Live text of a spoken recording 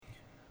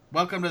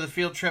Welcome to the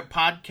Field Trip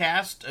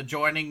Podcast.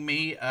 Joining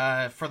me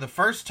for the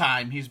first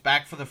time, he's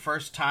back for the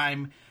first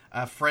time.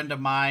 A friend of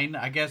mine.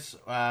 I guess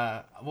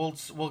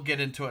we'll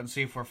get into it and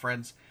see if we're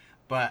friends.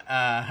 But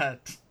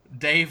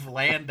Dave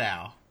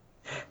Landau.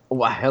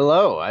 Well,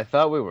 hello. I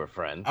thought we were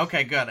friends.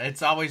 Okay, good.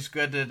 It's always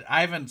good to.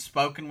 I haven't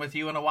spoken with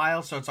you in a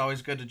while, so it's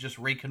always good to just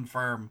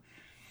reconfirm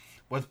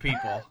with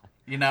people.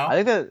 You know.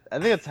 I think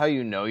that's how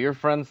you know you're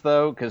friends,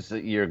 though, because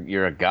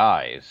you're a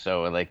guy.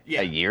 So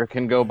a year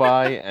can go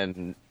by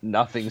and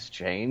nothing's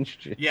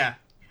changed. Yeah,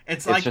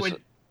 it's like just...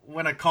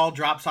 when a call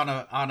drops on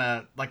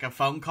a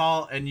phone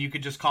call, and you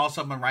could just call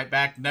someone right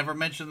back, never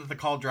mention that the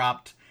call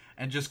dropped,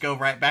 and just go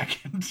right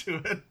back into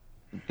it.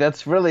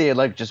 That's really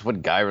like just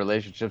what guy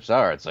relationships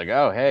are. It's like,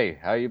 oh, hey,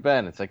 how you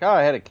been? It's like, oh,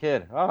 I had a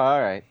kid. Oh, all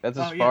right. That's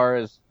as far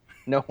as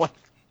no one.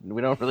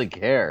 We don't really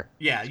care.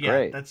 Yeah,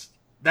 great.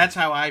 That's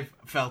how I've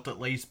felt, at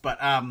least. But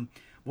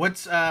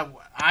what's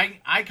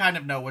I kind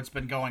of know what's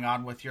been going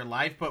on with your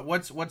life, but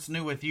what's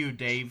new with you,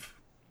 Dave?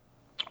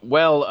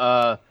 Well,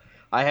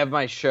 I have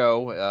my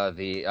show,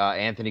 the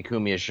Anthony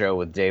Cumia show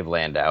with Dave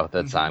Landau.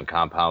 That's on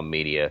Compound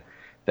Media.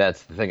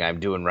 That's the thing I'm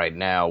doing right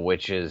now,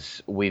 which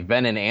is we've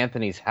been in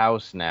Anthony's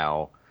house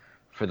now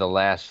for the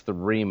last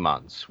 3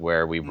 months,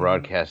 where we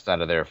broadcast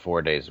out of there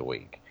 4 days a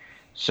week.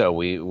 So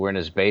we're in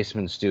his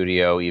basement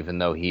studio, even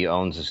though he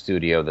owns a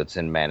studio that's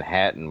in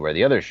Manhattan where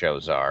the other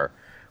shows are.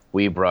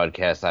 We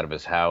broadcast out of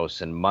his house,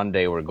 and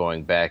Monday we're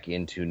going back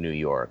into New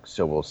York.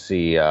 So we'll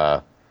see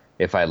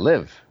if I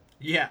live.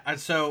 Yeah,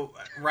 so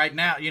right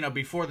now,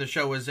 before the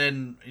show was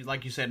in,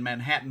 like you said,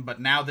 Manhattan,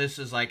 but now this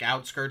is like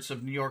outskirts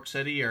of New York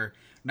City, or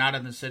not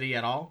in the city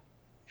at all?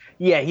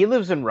 Yeah, he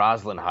lives in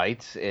Roslyn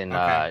Heights. Do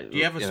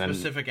you have a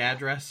specific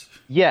address?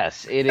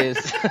 Yes, it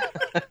is.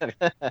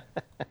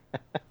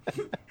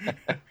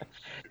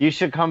 You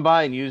should come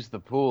by and use the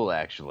pool,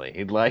 actually.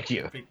 He'd like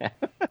you.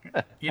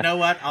 You know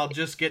what? I'll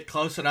just get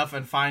close enough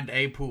and find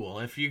a pool.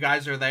 If you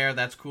guys are there,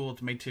 that's cool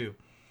to me, too.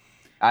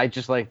 I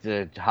just like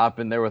to hop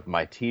in there with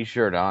my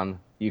T-shirt on.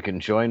 You can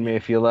join me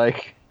if you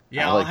like.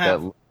 Yeah,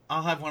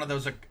 I'll have one of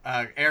those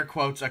air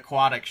quotes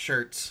aquatic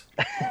shirts.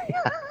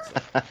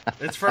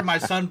 It's for my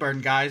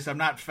sunburn, guys. I'm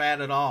not fat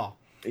at all.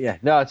 Yeah,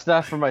 no, it's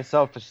not for my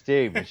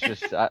self-esteem. It's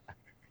just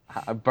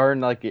I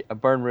burn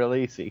real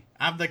easy.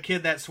 I'm the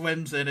kid that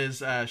swims in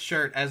his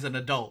shirt as an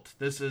adult.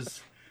 This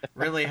is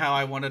really how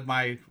I wanted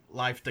my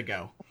life to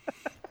go.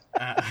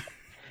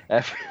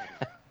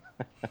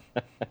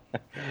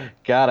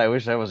 God, I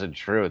wish that wasn't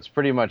true. It's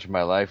pretty much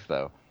my life,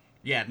 though.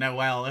 Yeah, no,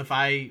 well, if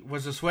I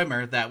was a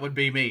swimmer, that would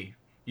be me.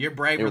 You're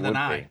braver than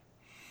I.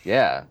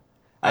 Yeah,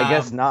 I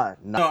guess not.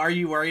 So are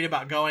you worried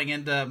about going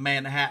into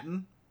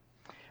Manhattan?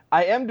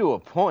 I am to a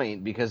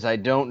point, because I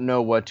don't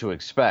know what to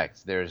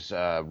expect. There's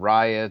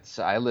riots.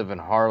 I live in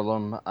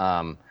Harlem.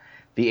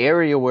 The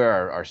area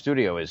where our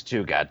studio is,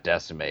 too, got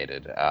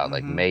decimated.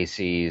 Like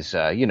Macy's,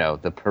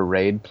 the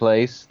parade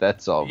place.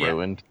 That's all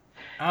ruined.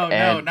 Oh,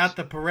 no, not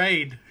the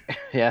parade.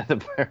 Yeah,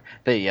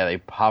 they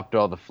popped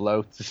all the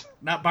floats.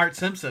 Not Bart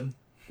Simpson.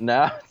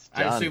 No, it's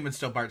done. I assume it's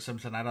still Bart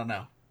Simpson. I don't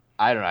know.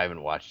 I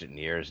haven't watched it in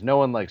years. No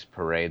one likes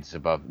parades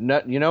above.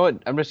 No, you know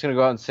what? I'm just going to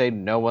go out and say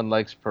no one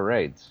likes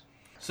parades.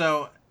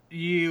 So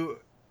you're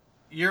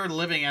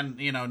living in,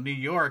 New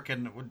York,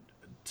 and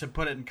to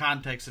put it in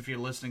context, if you're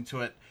listening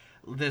to it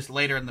this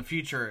later in the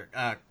future,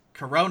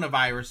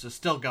 coronavirus is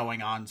still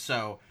going on.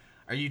 So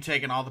are you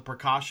taking all the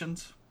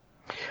precautions?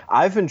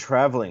 I've been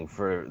traveling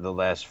for the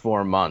last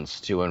 4 months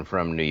to and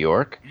from New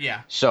York.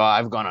 Yeah. So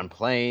I've gone on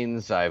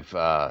planes. I've,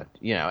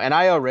 and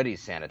I already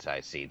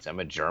sanitize seats. I'm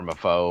a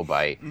germaphobe.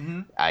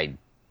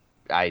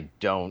 I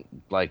don't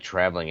like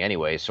traveling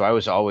anyway. So I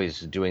was always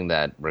doing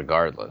that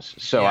regardless.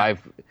 So I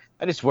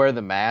just wear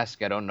the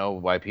mask. I don't know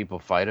why people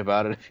fight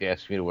about it. If you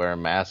ask me to wear a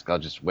mask, I'll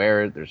just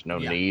wear it. There's no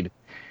need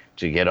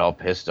to get all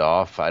pissed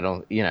off. I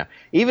don't,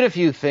 even if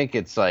you think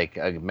it's like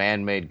a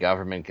man-made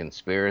government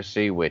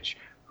conspiracy, which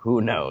who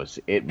knows?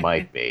 It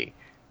might be.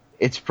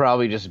 It's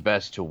probably just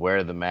best to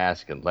wear the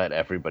mask and let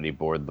everybody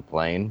board the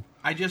plane.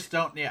 I just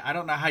don't. Yeah, I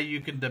don't know how you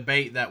can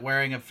debate that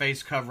wearing a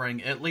face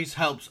covering at least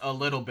helps a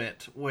little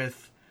bit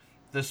with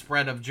the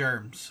spread of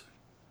germs.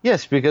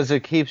 Yes, because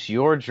it keeps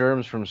your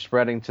germs from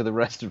spreading to the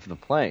rest of the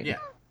plane. Yeah,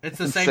 it's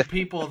the same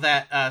people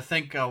that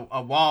think a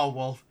wall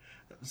will.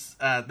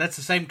 That's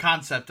the same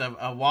concept of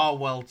a wall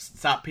will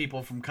stop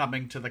people from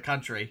coming to the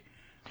country.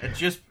 It's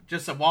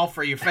just a wall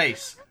for your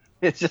face.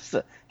 It's just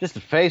a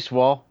face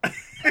wall.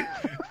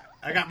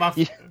 I got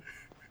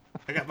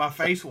my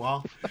face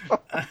wall.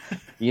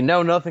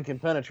 Nothing can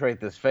penetrate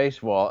this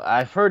face wall.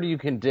 I've heard you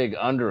can dig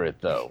under it,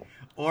 though.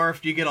 Or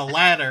if you get a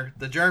ladder,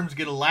 the germs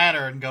get a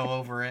ladder and go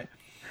over it.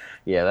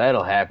 Yeah,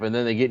 that'll happen.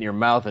 Then they get in your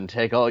mouth and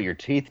take all your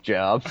teeth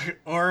jobs.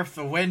 Or if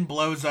the wind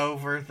blows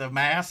over the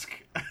mask.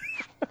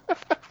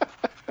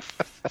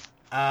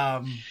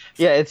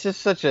 Yeah, it's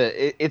just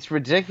it's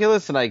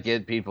ridiculous, and I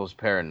get people's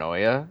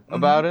paranoia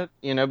about it,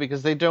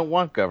 because they don't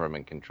want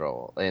government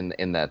control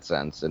in that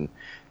sense and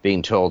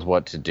being told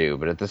what to do.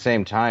 But at the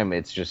same time,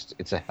 it's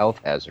a health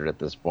hazard at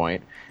this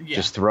point. Yeah.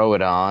 Just throw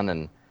it on,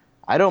 and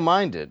I don't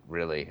mind it,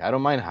 really. I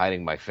don't mind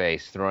hiding my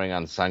face, throwing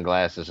on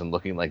sunglasses, and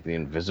looking like the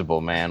Invisible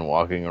Man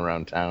walking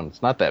around town.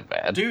 It's not that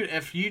bad. Dude,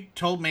 if you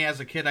told me as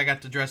a kid I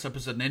got to dress up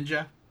as a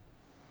ninja,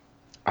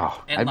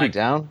 Oh, and I'd be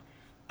down.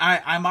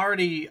 I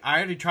already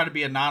try to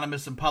be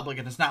anonymous in public,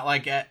 and it's not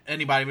like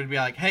anybody would be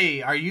like,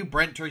 "Hey, are you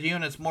Brent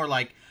Terhune?" It's more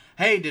like,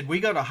 "Hey, did we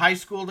go to high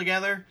school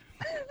together?"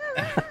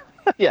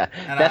 Yeah,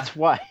 that's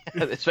why,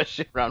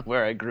 especially around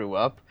where I grew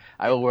up,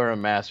 I will wear a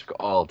mask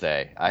all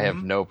day. I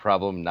have no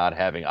problem not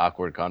having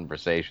awkward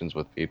conversations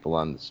with people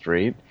on the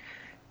street.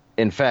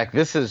 In fact,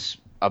 this is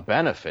a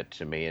benefit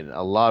to me in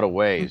a lot of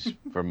ways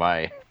for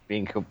my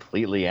being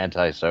completely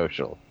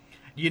antisocial.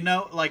 You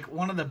know, like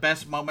one of the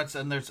best moments,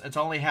 and it's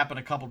only happened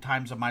a couple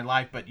times in my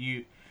life, but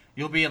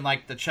you'll be in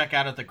like the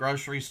checkout at the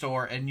grocery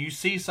store, and you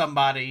see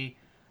somebody,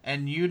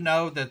 and you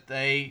know that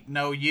they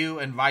know you,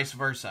 and vice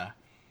versa.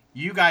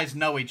 You guys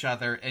know each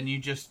other, and you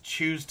just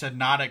choose to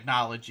not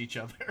acknowledge each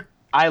other.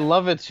 I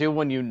love it too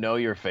when you know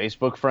your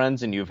Facebook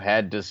friends and you've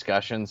had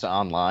discussions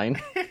online.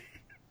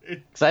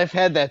 Because I've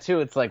had that too.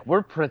 It's like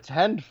we're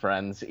pretend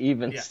friends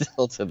even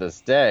still to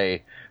this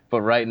day.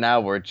 But right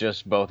now we're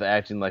just both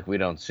acting like we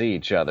don't see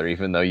each other,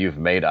 even though you've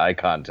made eye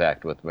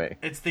contact with me.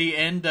 It's the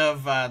end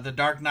of The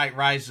Dark Knight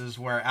Rises,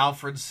 where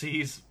Alfred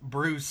sees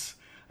Bruce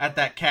at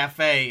that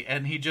cafe,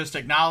 and he just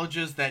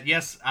acknowledges that,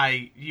 yes,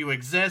 you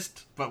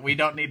exist, but we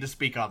don't need to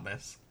speak on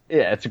this.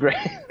 Yeah, it's great.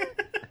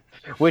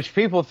 Which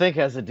people think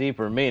has a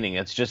deeper meaning.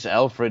 It's just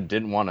Alfred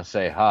didn't want to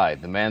say hi.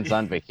 The man's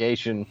on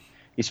vacation.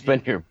 He's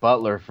been your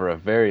butler for a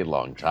very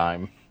long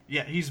time.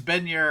 Yeah, he's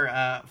been your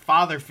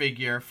father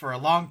figure for a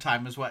long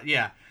time as well.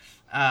 Yeah.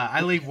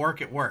 I leave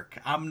work at work.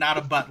 I'm not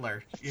a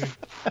butler. You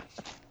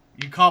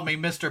call me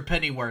Mr.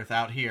 Pennyworth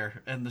out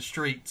here in the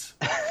streets.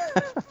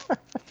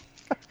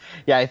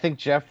 Yeah, I think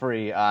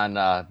Jeffrey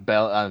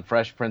on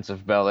Fresh Prince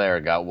of Bel-Air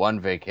got one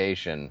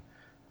vacation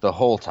the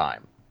whole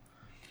time.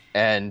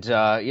 And,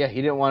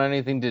 he didn't want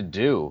anything to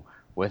do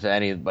with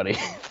anybody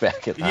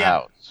back at the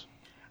house.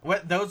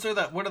 What are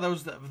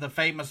those the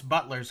famous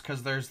butlers?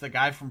 Because there's the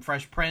guy from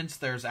Fresh Prince,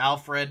 there's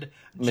Alfred.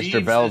 Mr.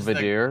 Jeeves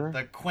Belvedere. Is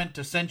the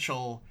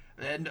quintessential...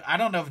 And I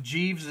don't know if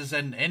Jeeves is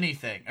in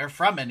anything, or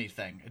from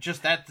anything. It's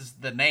just that's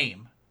the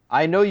name.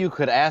 I know you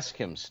could ask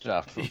him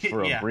stuff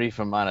for a brief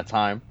amount of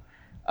time.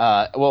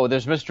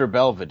 There's Mr.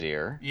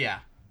 Belvedere. Yeah.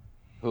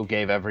 Who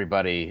gave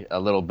everybody a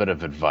little bit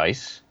of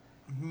advice.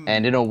 Mm-hmm.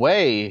 And in a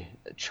way,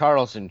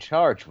 Charles in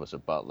Charge was a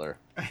butler.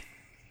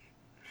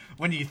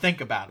 When you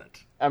think about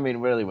it. I mean,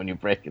 really, when you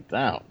break it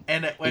down.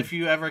 And if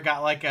you ever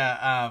got like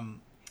a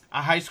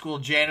high school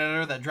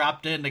janitor that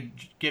dropped in to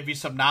give you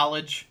some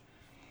knowledge...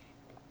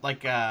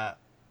 Like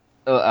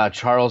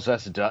Charles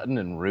S. Dutton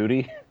and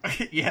Rudy.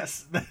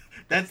 Yes,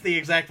 that's the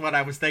exact one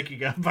I was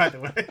thinking of. By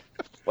the way,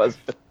 was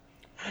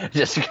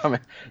just coming.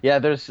 Yeah,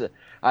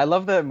 I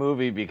love that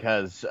movie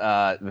because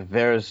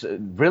there's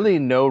really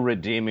no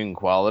redeeming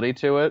quality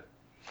to it.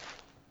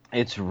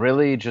 It's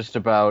really just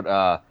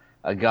about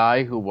a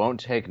guy who won't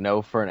take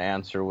no for an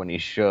answer when he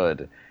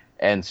should,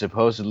 and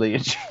supposedly a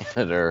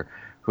janitor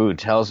who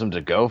tells him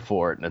to go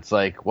for it, and it's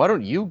like, why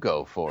don't you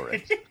go for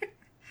it?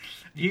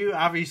 You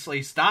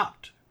obviously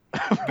stopped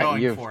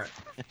going for it.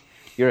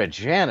 You're a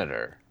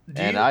janitor,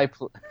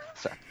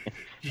 sorry.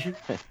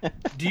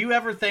 Do you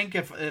ever think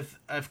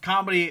if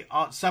comedy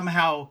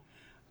somehow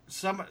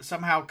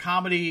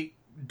comedy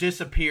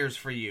disappears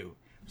for you,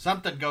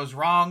 something goes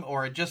wrong,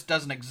 or it just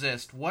doesn't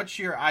exist? What's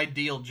your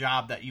ideal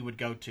job that you would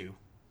go to?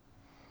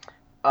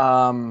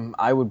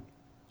 I would.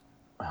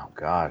 Oh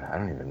God, I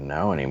don't even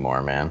know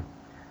anymore, man.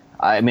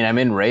 I mean, I'm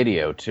in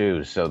radio,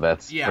 too, so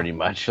that's pretty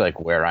much like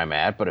where I'm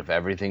at. But if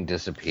everything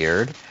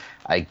disappeared,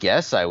 I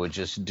guess I would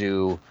just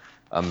do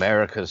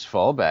America's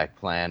fallback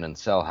plan and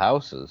sell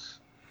houses.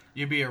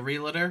 You'd be a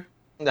realtor?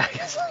 I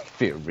guess I'd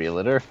be a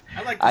realtor.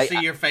 I'd like to see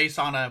your face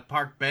on a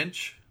park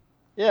bench.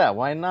 Yeah,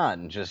 why not?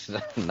 And just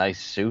a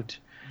nice suit.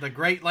 The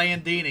Great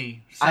Landini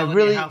selling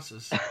your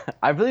houses.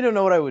 I really don't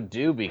know what I would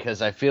do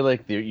because I feel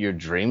like your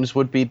dreams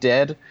would be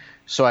dead.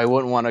 So I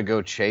wouldn't want to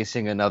go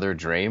chasing another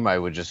dream. I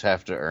would just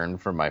have to earn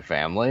for my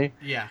family.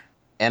 Yeah.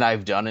 And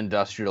I've done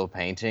industrial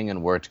painting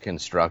and worked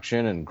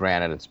construction. And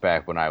granted, it's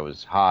back when I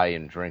was high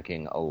and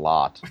drinking a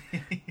lot.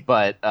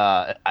 But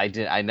I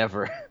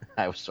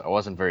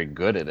wasn't very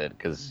good at it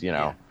because,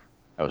 I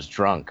was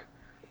drunk.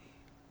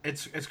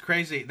 It's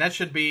crazy. That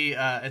should be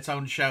its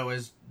own show,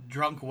 is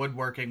drunk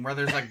woodworking, where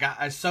there's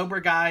a sober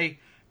guy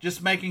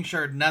just making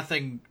sure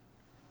nothing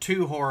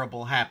too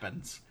horrible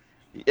happens.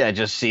 Yeah,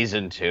 just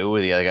season 2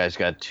 where the other guy's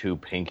got 2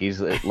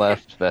 pinkies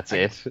left. That's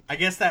it. I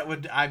guess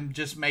I'm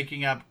just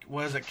making up,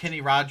 was it Kenny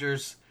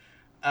Rogers,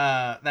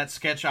 that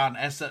sketch on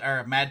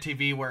Mad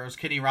TV where it was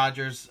Kenny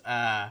Rogers,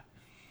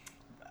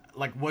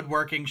 like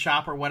woodworking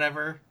shop or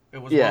whatever. It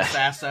was Will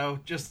Sasso.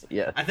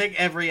 I think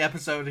every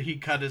episode he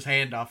cut his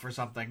hand off or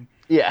something.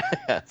 Yeah,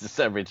 just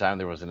every time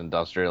there was an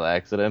industrial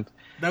accident.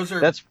 Most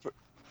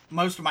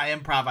of my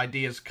improv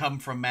ideas come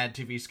from Mad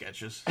TV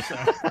sketches. So.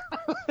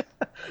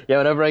 Yeah,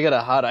 whenever I get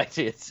a hot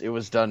idea, it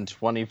was done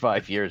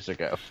 25 years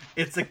ago.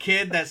 It's a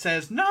kid that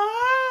says,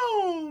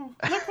 "No,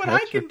 look what I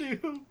can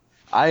do."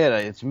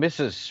 It's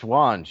Mrs.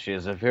 Swan. She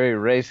has a very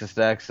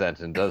racist accent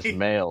and does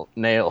male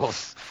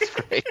nails. It's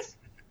great.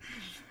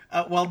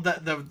 Well,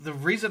 the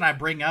reason I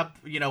bring up,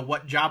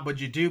 what job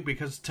would you do?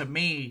 Because to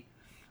me,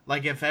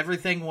 like if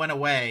everything went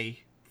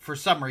away for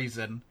some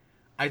reason,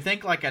 I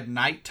think like a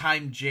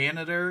nighttime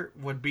janitor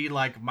would be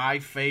like my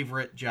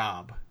favorite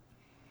job.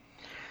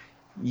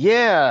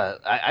 Yeah,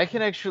 I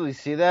can actually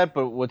see that.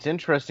 But what's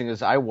interesting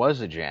is I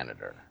was a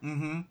janitor.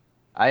 Mm-hmm.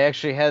 I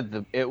actually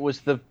it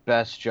was the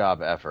best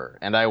job ever.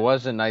 And I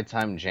was a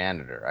nighttime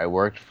janitor. I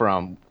worked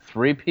from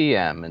 3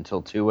 p.m.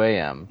 until 2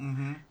 a.m.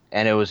 Mm-hmm.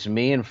 And it was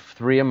me and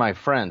 3 of my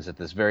friends at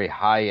this very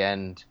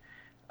high-end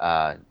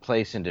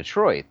place in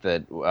Detroit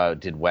that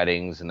did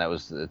weddings, and that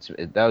was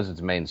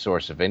its main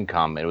source of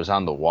income. It was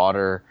on the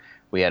water.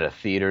 We had a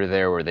theater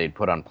there where they'd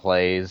put on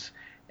plays,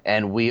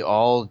 and we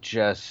all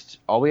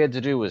we had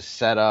to do was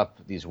set up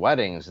these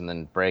weddings and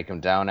then break them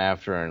down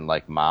after and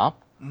like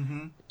mop.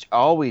 Mm-hmm.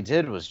 All we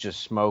did was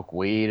just smoke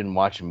weed and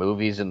watch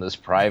movies in this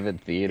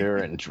private theater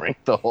and drink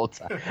the whole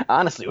time.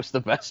 Honestly, it was the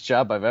best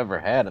job I've ever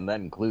had, and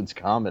that includes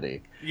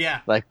comedy.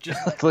 Yeah,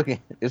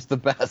 It's the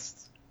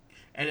best.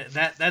 And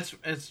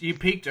you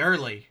peaked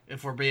early,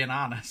 if we're being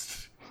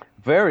honest.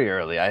 Very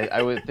early.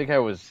 I would think I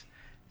was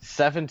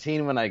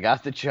 17 when I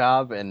got the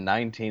job and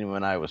 19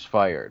 when I was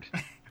fired.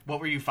 What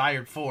were you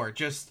fired for?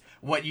 Just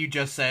what you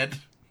just said?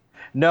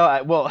 No,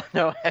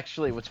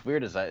 actually, what's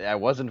weird is I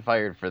wasn't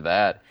fired for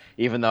that,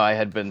 even though I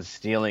had been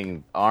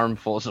stealing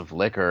armfuls of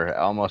liquor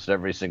almost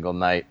every single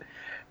night.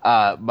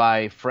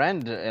 My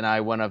friend and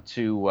I went up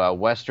to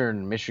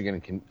Western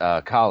Michigan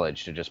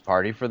College to just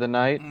party for the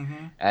night.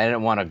 Mm-hmm. I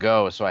didn't want to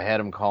go, so I had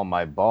him call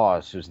my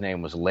boss, whose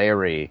name was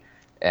Larry,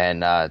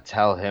 and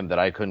tell him that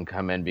I couldn't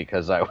come in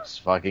because I was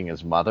fucking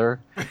his mother.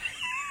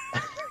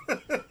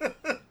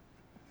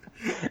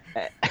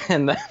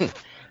 And then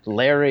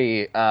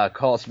Larry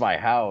calls my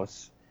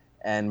house,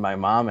 and my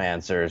mom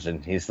answers,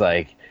 and he's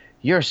like,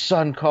 "Your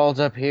son called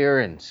up here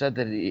and said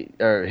that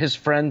his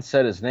friend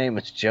said his name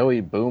is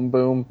Joey Boom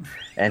Boom,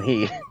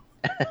 and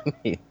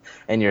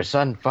and your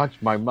son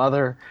fucked my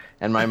mother."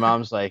 And my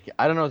mom's like,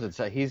 "I don't know what to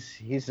say.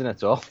 He's an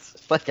adult."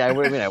 Like,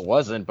 I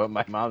wasn't, but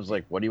my mom's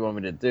like, "What do you want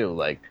me to do?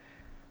 Like,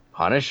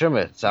 punish him?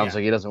 It sounds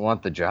like he doesn't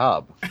want the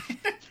job."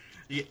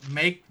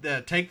 Take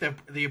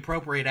the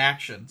appropriate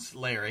actions,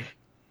 Larry.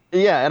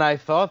 Yeah, and I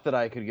thought that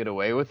I could get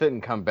away with it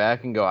and come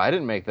back and go, I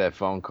didn't make that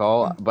phone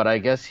call, but I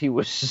guess he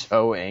was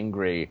so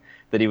angry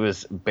that he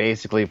was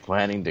basically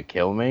planning to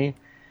kill me.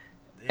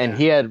 Yeah. And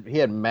he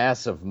had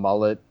massive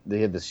mullet.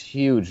 He had this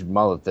huge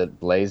mullet that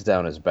blazed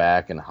down his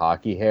back and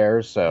hockey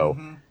hair, so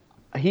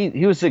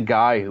he was a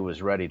guy who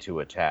was ready to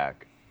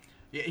attack.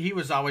 Yeah, he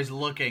was always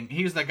looking.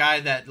 He was the guy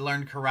that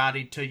learned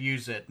karate to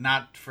use it,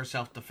 not for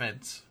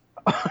self-defense.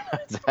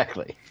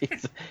 Exactly.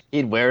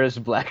 He'd wear his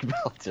black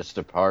belt just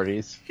to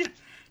parties.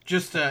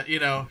 Just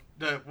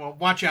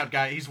watch out,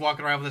 guy. He's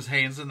walking around with his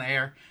hands in the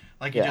air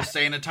like he just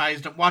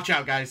sanitized them. Watch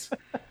out, guys.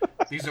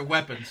 These are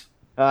weapons.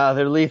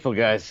 They're lethal,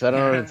 guys. I don't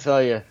know what to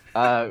tell you.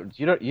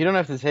 You don't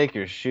have to take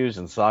your shoes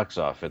and socks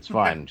off. It's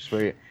fine.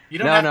 You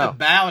don't have to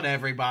bow to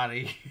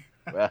everybody.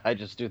 Well, I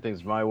just do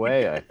things my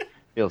way. I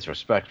feel it's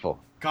respectful.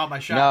 Call my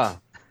shots.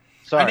 No,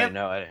 sorry, I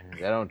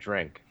don't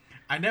drink.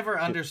 I never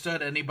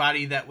understood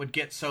anybody that would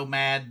get so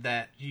mad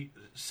that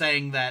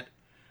saying that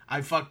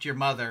I fucked your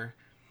mother.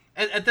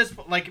 At this,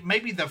 like,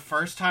 maybe the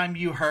first time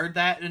you heard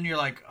that and you're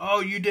like, oh,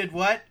 you did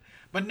what?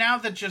 But now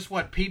that's just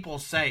what people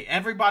say.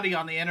 Everybody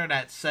on the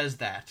internet says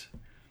that.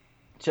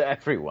 To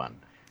everyone.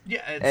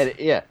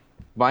 Yeah.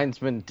 Mine's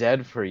been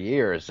dead for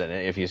years, and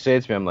if you say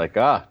it to me, I'm like,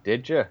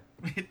 did you?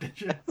 Did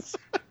you?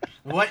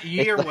 What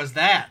year was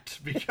that?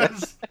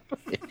 Because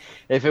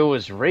if it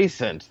was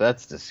recent,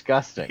 that's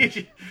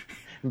disgusting.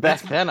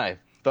 Back then, I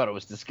thought it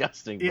was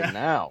disgusting, but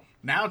now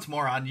it's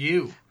more on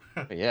you.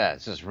 Yeah,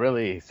 it's just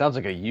really sounds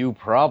like a you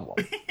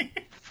problem.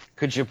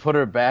 Could you put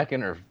her back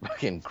in her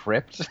fucking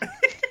crypt?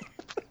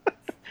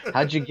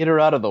 How'd you get her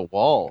out of the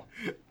wall?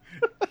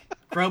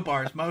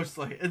 Crowbars,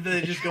 mostly. And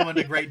they just go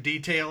into great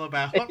detail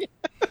about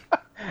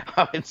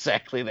how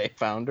exactly they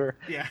found her.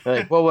 Yeah.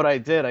 They're like, well, what I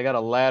did, I got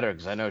a ladder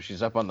because I know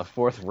she's up on the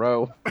 4th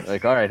row.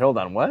 Like, all right, hold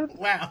on, what?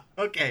 Wow,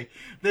 okay.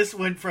 This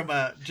went from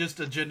just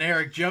a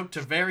generic joke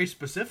to very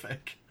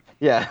specific.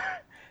 Yeah.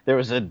 There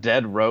was a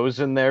dead rose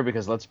in there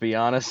because, let's be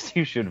honest,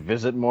 you should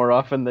visit more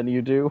often than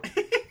you do.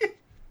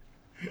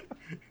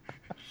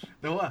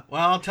 Well,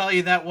 I'll tell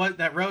you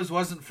that rose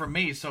wasn't from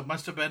me, so it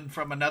must have been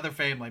from another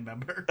family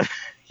member.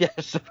 Yeah,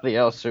 somebody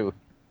else who...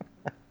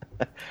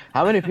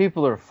 How many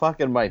people are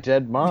fucking my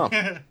dead mom?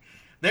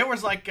 There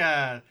was like,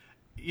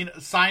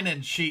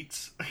 sign-in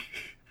sheets.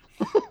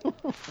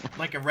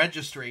 Like a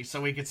registry, so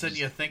we could send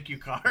you a thank you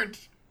card.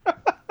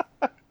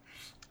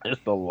 There's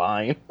the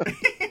line.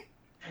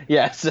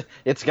 Yes,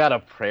 it's got a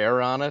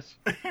prayer on it.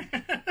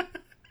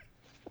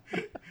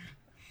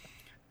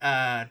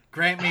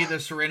 Grant me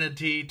the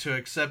serenity to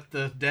accept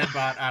the dead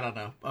bot. I don't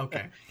know.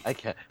 Okay. I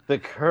can't. The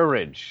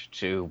courage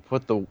to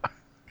put the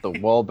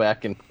wall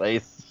back in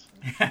place.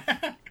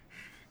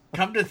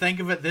 Come to think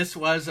of it, this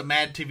was a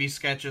Mad TV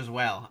sketch as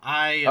well.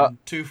 I am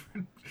too.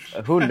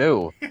 Who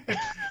knew?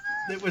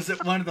 It was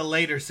at one of the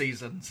later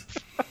seasons.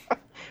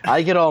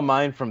 I get all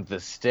mine from The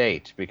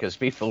State because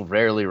people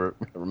rarely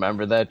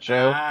remember that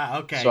show. Ah,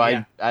 okay. So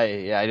yeah.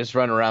 I just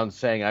run around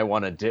saying I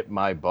want to dip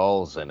my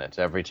balls in it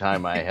every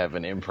time I have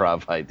an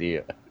improv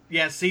idea.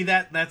 Yeah, see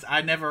that's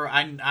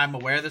I'm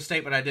aware of The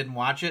State, but I didn't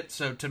watch it.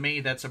 So to me,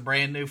 that's a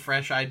brand new,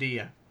 fresh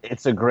idea.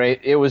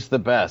 It was the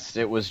best.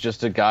 It was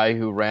just a guy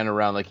who ran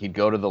around like he'd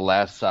go to the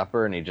Last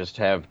Supper and he'd just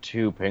have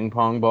 2 ping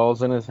pong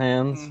balls in his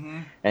hands. Mm-hmm.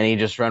 And he'd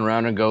just run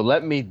around and go,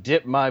 let me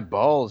dip my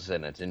balls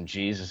in it. And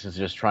Jesus is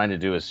just trying to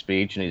do a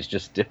speech and he's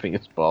just dipping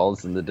his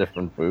balls in the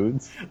different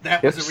foods.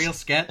 That was a real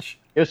sketch?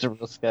 It was a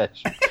real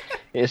sketch.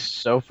 It's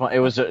so fun. It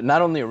was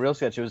not only a real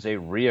sketch, it was a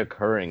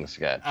reoccurring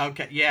sketch.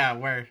 Okay, yeah,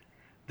 where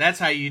that's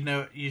how you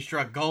know you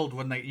struck gold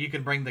when you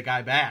can bring the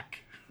guy back.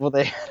 Well,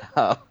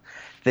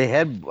 they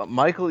had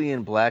Michael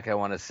Ian Black, I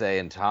want to say,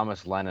 and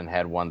Thomas Lennon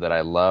had one that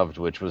I loved,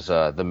 which was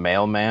the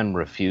mailman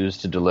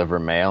refused to deliver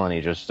mail, and he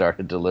just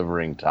started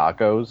delivering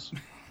tacos.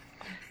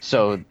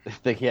 So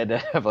he had to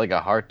have like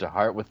a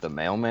heart-to-heart with the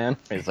mailman.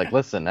 He's like,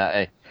 listen,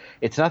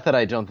 it's not that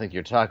I don't think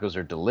your tacos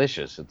are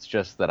delicious. It's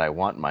just that I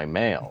want my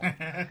mail.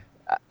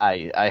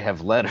 I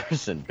have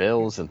letters and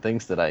bills and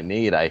things that I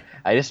need. I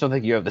just don't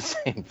think you have the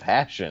same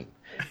passion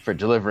for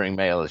delivering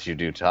mail as you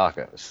do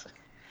tacos.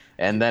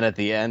 And then at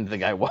the end, the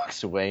guy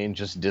walks away and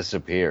just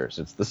disappears.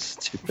 It's the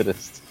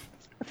stupidest.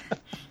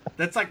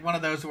 That's like one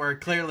of those where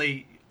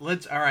clearly,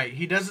 all right,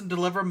 he doesn't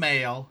deliver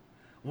mail.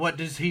 What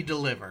does he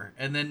deliver?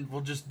 And then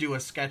we'll just do a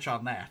sketch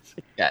on that.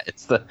 Yeah,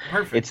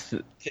 Perfect.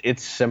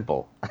 It's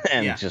simple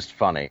and just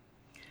funny.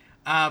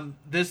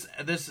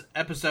 This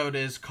episode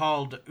is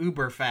called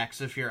Uber Facts,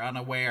 if you're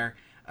unaware,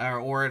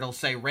 or it'll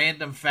say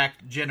Random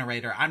Fact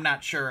Generator. I'm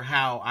not sure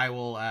how I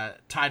will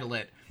title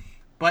it.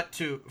 But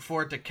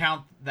for it to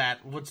count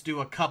that, let's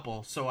do a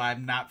couple, so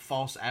I'm not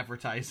false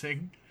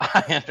advertising.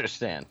 I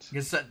understand.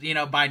 Because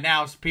by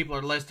now people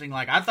are listening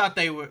like, I thought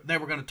they were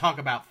going to talk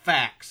about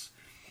facts.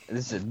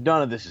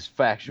 None of this is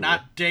factual.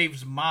 Not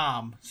Dave's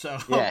mom. So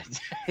yeah,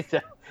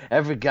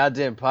 every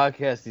goddamn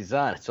podcast he's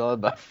on, it's all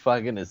about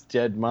fucking his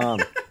dead mom.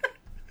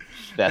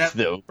 That's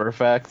the Uber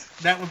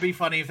fact. That would be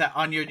funny if that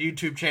on your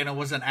YouTube channel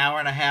was an hour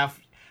and a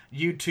half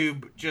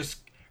YouTube just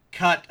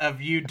cut of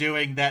you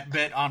doing that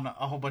bit on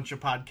a whole bunch of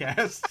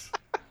podcasts.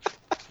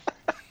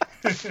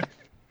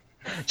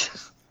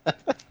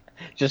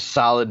 just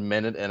solid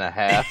minute and a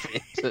half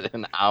into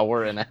an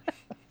hour and a half.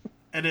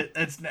 And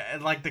it's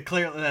like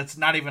that's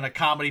not even a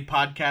comedy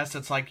podcast.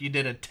 It's like you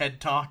did a TED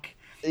Talk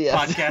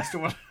podcast or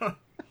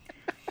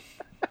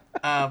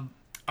whatever.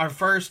 Our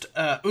first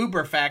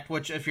Uber fact,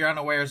 which if you're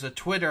unaware is a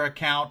Twitter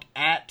account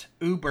at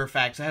Uber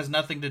Facts. It has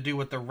nothing to do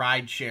with the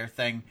rideshare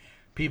thing.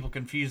 People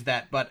confuse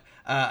that, but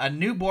a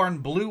newborn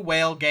blue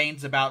whale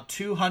gains about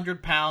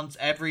 200 pounds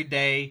every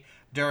day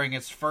during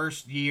its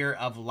first year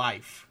of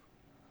life.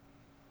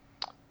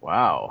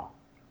 Wow.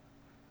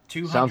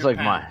 200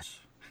 pounds.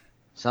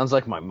 Sounds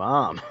like my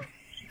mom.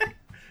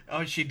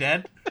 Oh, is she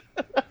dead?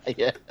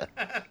 Yeah.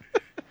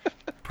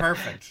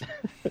 Perfect.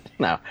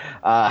 No,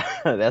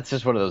 that's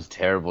just one of those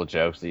terrible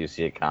jokes that you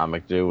see a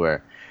comic do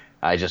where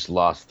I just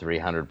lost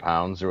 300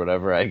 pounds or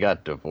whatever. I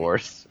got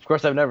divorced. Of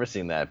course, I've never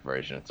seen that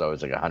version. It's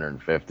always like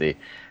 150.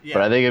 Yeah.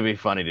 But I think it'd be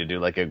funny to do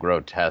like a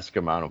grotesque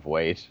amount of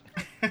weight.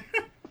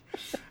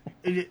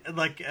 It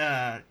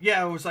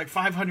was like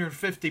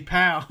 550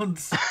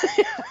 pounds.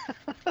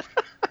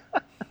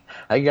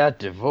 I got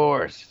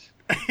divorced.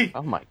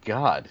 Oh my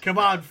God. Come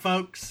on,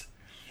 folks.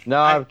 No,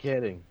 I'm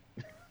kidding.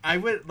 I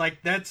would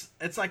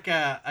it's like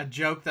a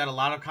joke that a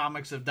lot of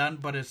comics have done,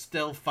 but it's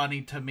still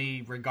funny to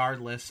me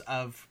regardless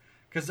of,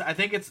 because I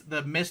think it's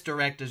the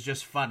misdirect is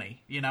just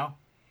funny,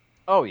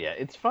 Oh yeah,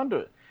 it's fun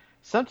to.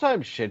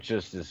 Sometimes shit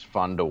just is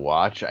fun to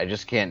watch. I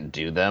just can't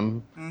do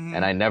them,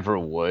 and I never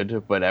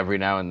would. But every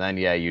now and then,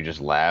 yeah, you just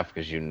laugh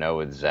because you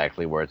know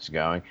exactly where it's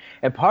going.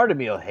 And part of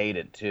me will hate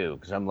it too,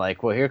 because I'm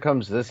like, well, here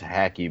comes this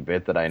hacky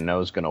bit that I know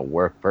is going to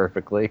work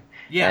perfectly,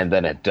 and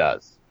then it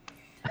does.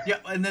 Yeah,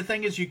 and the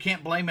thing is, you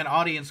can't blame an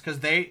audience because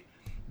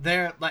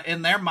they're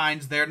in their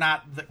minds, they're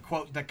not the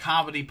quote the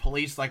comedy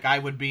police like I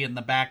would be in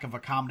the back of a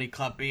comedy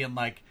club being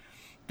like,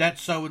 that's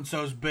so and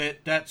so's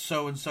bit, that's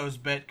so and so's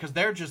bit, because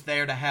they're just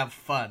there to have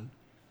fun.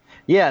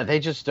 Yeah, they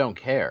just don't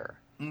care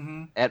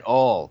at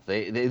all.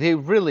 They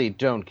really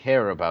don't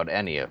care about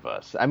any of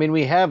us. I mean,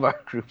 we have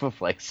our group of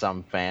like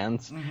some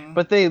fans,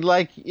 but they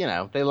like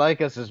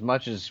us as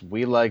much as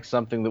we like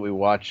something that we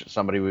watch,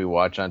 somebody we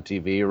watch on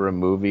TV or a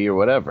movie or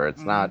whatever.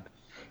 It's not.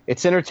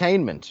 It's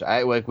entertainment.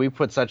 We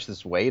put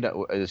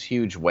this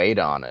huge weight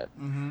on it.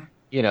 And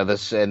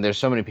there's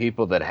so many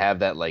people that have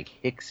that like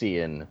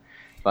Hicksian,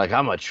 like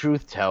I'm a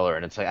truth teller,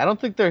 and it's like I don't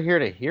think they're here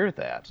to hear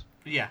that.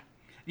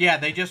 Yeah,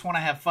 they just want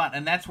to have fun,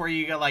 and that's where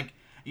you go. Like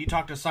you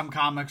talk to some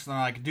comics, and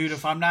they're like, "Dude,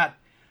 if I'm not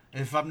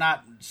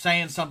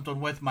saying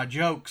something with my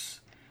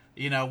jokes,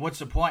 what's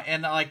the point?"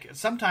 And like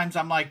sometimes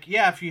I'm like,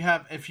 "Yeah,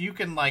 if you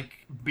can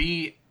like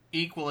be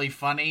equally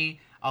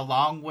funny,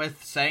 along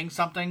with saying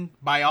something,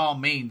 by all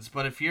means.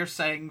 But if you're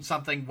saying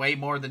something way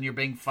more than you're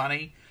being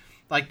funny,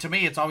 like, to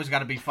me, it's always got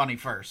to be funny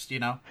first, you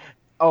know?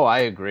 Oh, I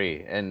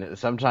agree. And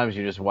sometimes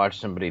you just watch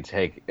somebody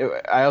take.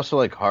 I also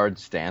like hard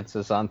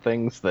stances on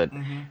things that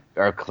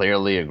are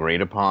clearly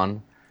agreed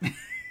upon.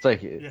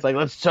 It's like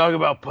let's talk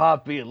about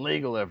pot being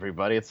legal,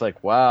 everybody. It's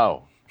like,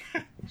 wow,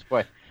 it's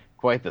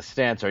quite the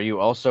stance. Are you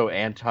also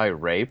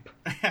anti-rape?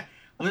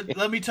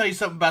 Let me tell you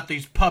something about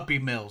these puppy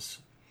mills.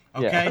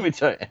 Okay, yeah, let me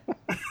tell you.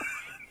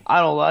 I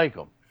don't like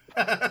them.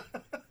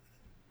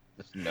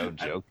 Just no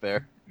joke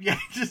there. Yeah,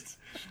 just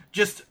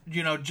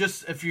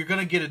if you're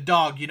gonna get a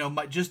dog,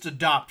 just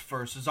adopt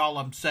first. Is all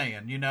I'm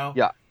saying.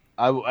 Yeah,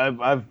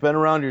 I've been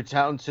around your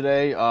town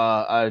today.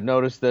 I've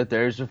noticed that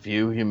there's a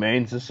few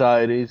humane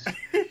societies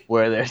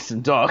where there's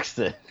some dogs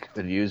that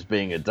could use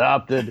being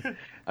adopted.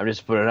 I'm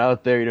just putting it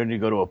out there. You don't need to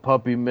go to a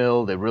puppy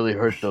mill. They really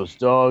hurt those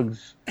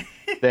dogs.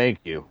 Thank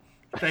you.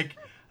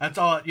 That's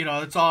all.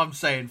 That's all I'm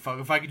saying,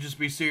 folks. If I could just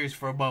be serious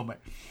for a moment.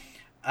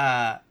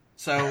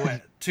 So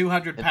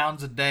 200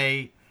 pounds a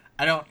day.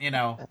 I don't.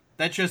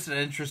 That's just an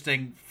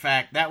interesting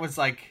fact. That was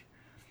like,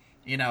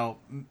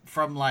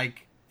 from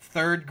like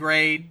third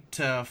grade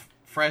to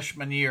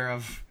freshman year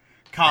of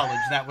college.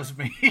 That was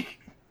me. It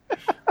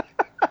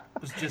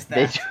was just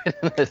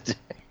that.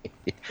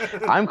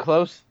 I'm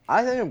close.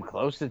 I think I'm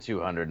close to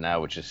 200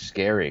 now, which is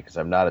scary because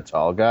I'm not a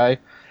tall guy.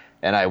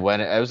 And I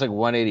was like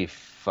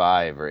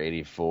 185 or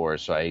 84,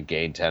 so I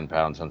gained 10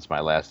 pounds since my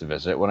last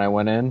visit when I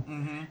went in.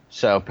 Mm-hmm.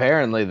 So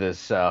apparently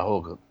this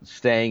whole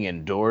staying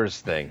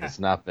indoors thing has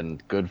not been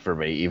good for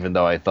me, even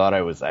though I thought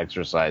I was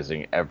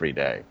exercising every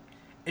day.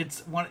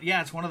 It's one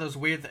of those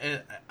weird.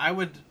 I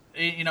would,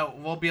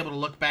 we'll be able to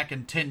look back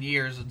in 10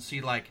 years and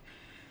see like,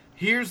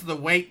 here's the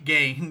weight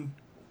gain,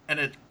 and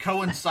it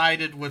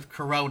coincided with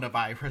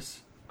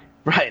coronavirus.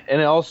 Right,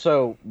 and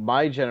also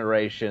my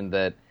generation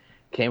that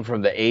came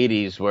from the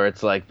 80s where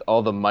it's like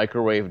all the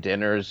microwave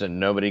dinners and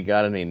nobody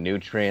got any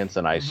nutrients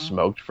and I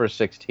smoked for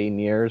 16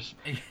 years.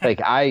 Yeah. Like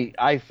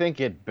I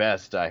think at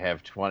best I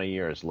have 20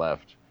 years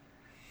left.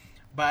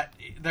 But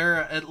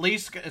at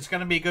least it's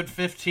going to be a good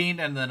 15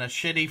 and then a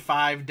shitty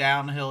 5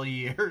 downhill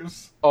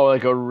years. Oh,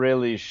 like a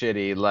really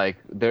shitty, like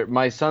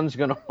my son's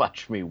going to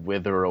watch me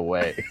wither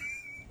away.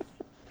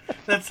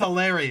 That's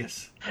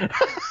hilarious.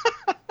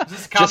 Is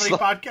this a comedy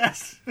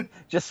podcast?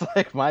 Just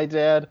like my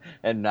dad,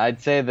 and I'd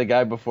say the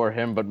guy before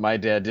him, but my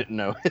dad didn't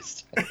know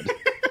his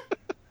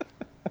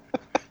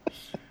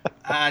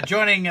dad.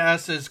 Joining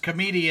us is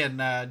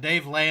comedian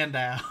Dave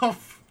Landau.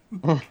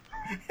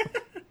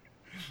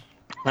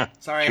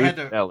 Sorry, I had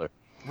to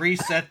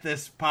reset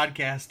this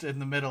podcast in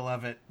the middle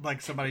of it,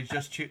 like somebody's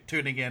just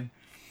tuning in.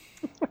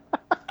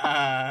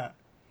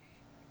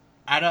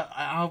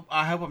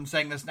 I hope I'm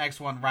saying this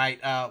next one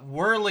right.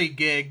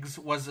 Whirligigs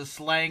was a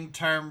slang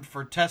term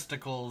for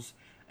testicles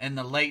in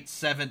the late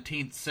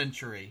 17th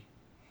century.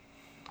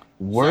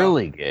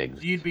 Whirligigs?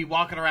 So you'd be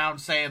walking around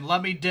saying,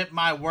 "Let me dip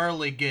my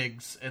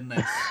whirligigs in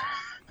this."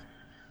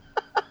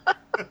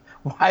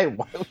 Why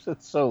was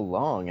it so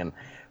long? And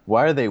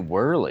why are they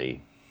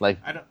whirly? Like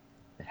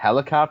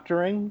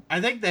helicoptering? I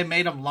think they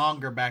made them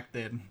longer back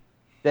then.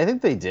 I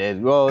think they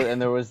did. Well,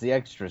 and there was the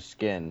extra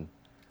skin.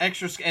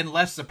 And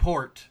less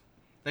support.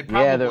 They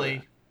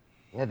probably...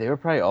 Yeah, they were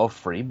probably all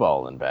free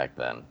balling back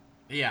then.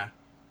 Yeah.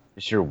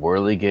 Is your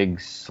whirligig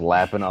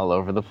slapping all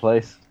over the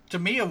place? To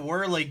me, a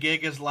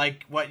whirligig is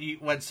like what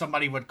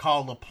somebody would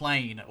call a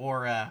plane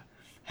or a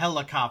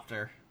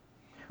helicopter.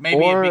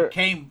 Maybe it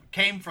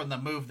came from the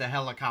move the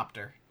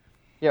helicopter.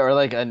 Yeah, or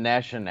like a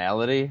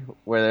nationality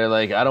where they're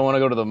like, I don't want to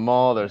go to the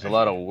mall. There's a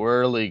lot of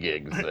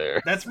whirligigs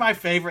there. That's my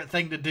favorite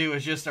thing to do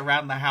is just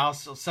around the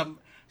house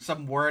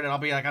some word, and I'll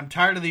be like, I'm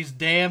tired of these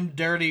damn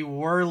dirty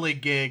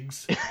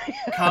whirligigs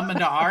coming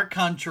to our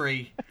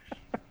country.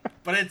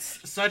 But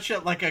it's such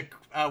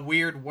a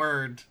weird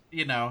word,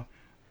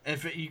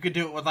 If you could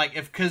do it with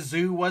if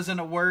kazoo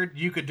wasn't a word,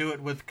 you could do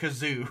it with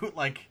kazoo.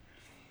 Like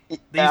these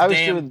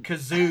damn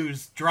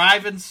kazoos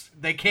driving,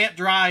 they can't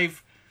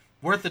drive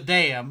worth a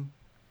damn,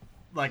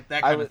 like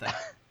that kind of thing.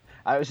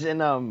 I was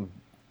in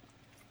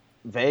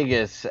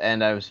Vegas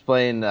and I was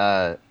playing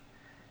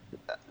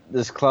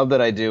this club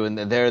that I do, and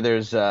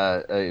there's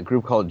a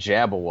group called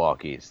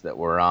Jabberwockies that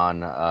were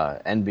on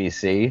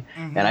NBC,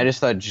 and I just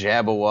thought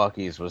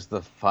Jabberwockies was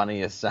the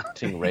funniest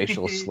sounding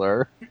racial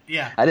slur.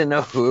 Yeah. I didn't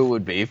know who it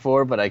would be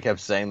for, but I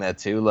kept saying that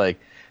too, like,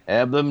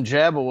 have them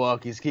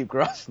Jabberwockies keep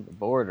crossing the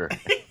border.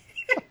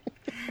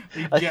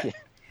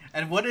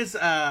 And what is,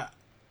 that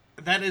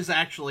is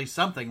actually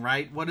something,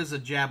 right? What is a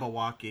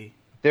Jabberwocky?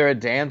 They're a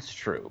dance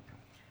troupe.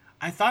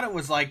 I thought it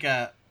was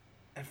I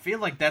feel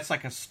like that's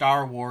like a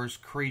Star Wars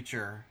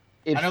creature.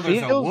 I know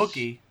there's a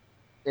Wookiee.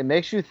 It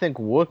makes you think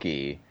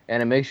Wookiee,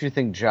 and it makes you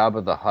think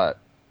Jabba the Hutt.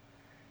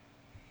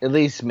 At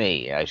least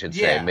me, I should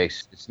say. Yeah,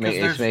 because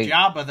there's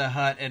Jabba the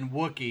Hutt and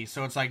Wookiee,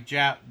 so it's like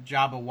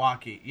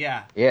Jabberwocky.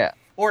 Yeah. Yeah.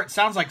 Or it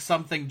sounds like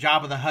something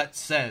Jabba the Hutt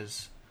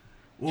says.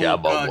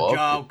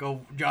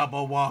 Jabberwocky.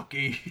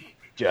 Jabberwocky.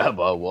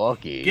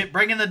 Jabberwocky.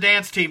 Bring in the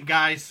dance team,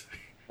 guys.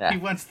 He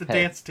wants the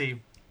dance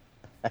team.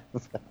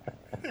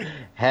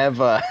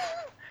 Have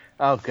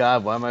oh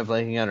God, why am I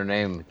blanking on her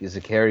name? Is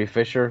it Carrie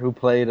Fisher who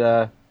played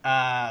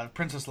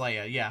Princess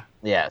Leia, yeah.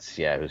 Yes,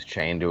 yeah, who's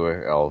chained to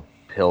her, all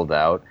pilled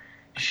out.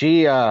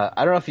 She I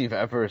don't know if you've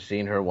ever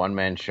seen her one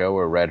man show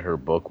or read her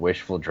book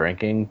Wishful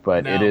Drinking,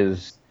 but No.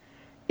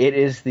 it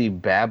is the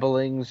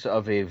babblings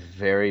of a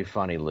very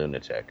funny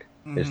lunatic.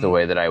 Is the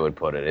way that I would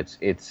put it.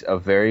 It's a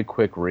very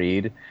quick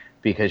read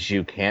because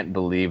you can't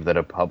believe that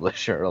a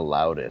publisher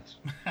allowed it.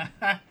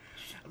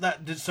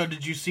 So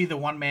did you see the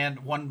one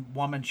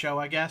woman show,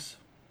 I guess?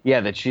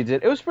 Yeah, that she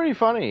did. It was pretty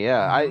funny.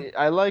 Yeah,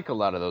 I like a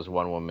lot of those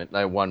one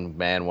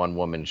man, one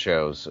woman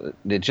shows.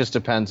 It just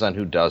depends on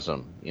who does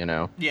them, you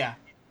know. Yeah.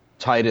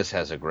 Titus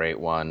has a great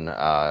one.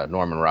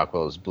 Norman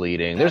Rockwell is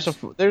bleeding. That's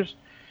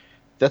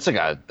a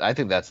guy. I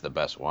think that's the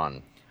best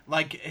one.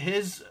 Like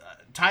his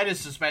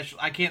Titus, especially.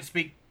 I can't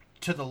speak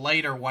to the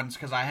later ones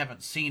because I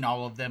haven't seen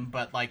all of them.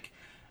 But like,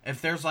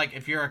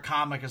 if you're a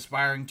comic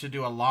aspiring to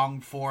do a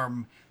long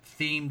form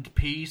themed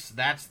piece,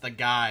 that's the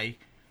guy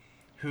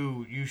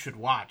who you should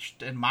watch,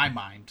 in my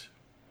mind.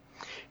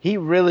 He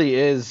really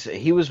is.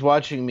 He was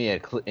watching me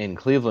in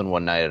Cleveland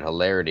one night at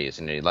Hilarities,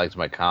 and he liked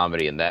my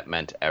comedy, and that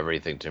meant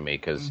everything to me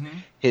because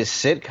his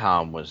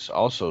sitcom was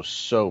also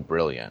so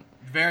brilliant.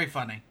 Very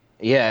funny.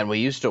 Yeah, and we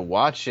used to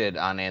watch it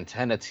on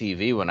Antenna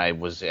TV when I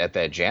was at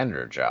that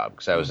janitor job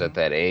because I was at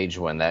that age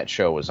when that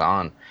show was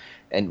on,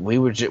 and we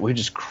would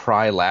just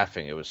cry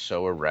laughing. It was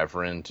so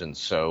irreverent and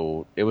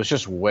it was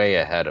just way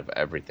ahead of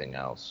everything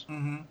else.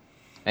 Mm-hmm.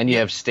 And you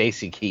have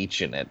Stacy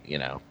Keach in it, you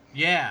know.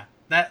 Yeah,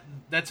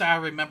 that's how I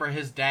remember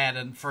his dad,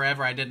 and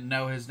forever I didn't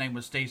know his name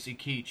was Stacy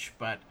Keach,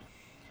 but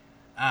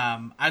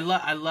I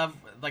love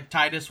like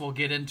Titus will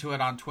get into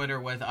it on Twitter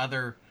with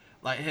other.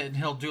 Like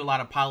he'll do a lot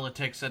of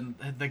politics, and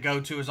the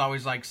go-to is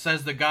always like,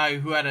 says the guy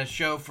who had a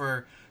show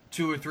for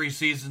 2 or 3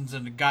 seasons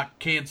and got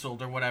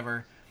canceled or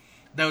whatever.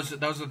 Those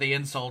are the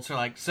insults. Or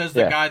like, says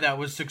the guy that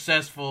was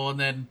successful and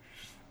then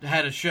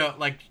had a show.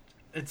 Like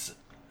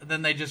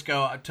then they just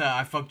go to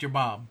I fucked your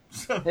mom.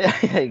 So. Yeah,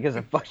 because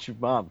I fucked your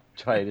mom,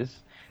 Titus.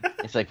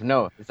 It's like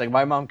no, it's like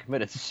my mom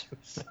committed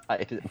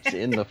suicide. It's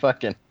in the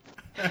fucking.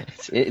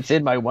 It's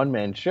in my one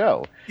man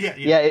show.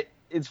 Yeah.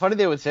 It's funny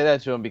they would say that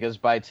to him because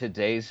by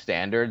today's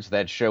standards,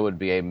 that show would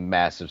be a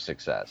massive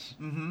success,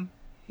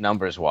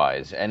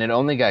 numbers-wise. And it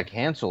only got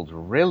canceled,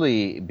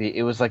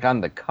 it was like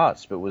on the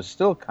cusp. It was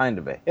still kind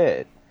of a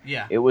hit.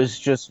 Yeah. It was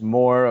just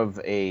more of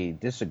a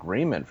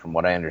disagreement from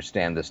what I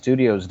understand. The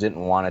studios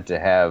didn't want it to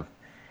have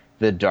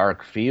the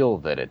dark feel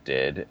that it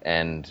did,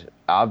 and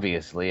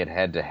obviously it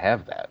had to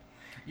have that.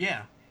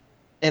 Yeah.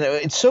 And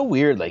it's so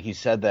weird, like you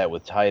said that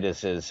with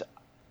Titus, is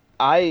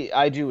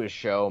I do a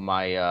show.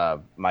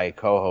 My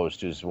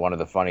co-host, who's one of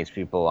the funniest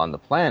people on the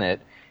planet,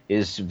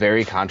 is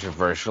very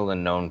controversial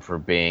and known for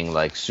being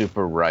like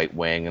super right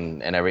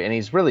wing and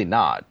he's really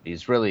not.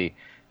 He's really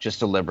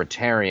just a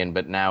libertarian.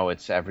 But now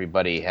it's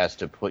everybody has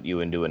to put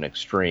you into an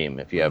extreme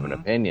if you have an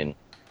opinion.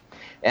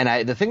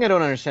 And the thing I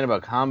don't understand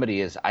about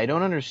comedy is I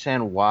don't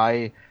understand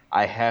why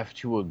I have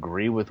to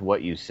agree with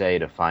what you say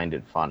to find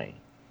it funny.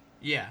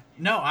 Yeah.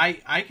 No,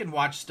 I can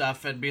watch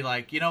stuff and be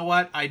like, you know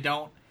what? I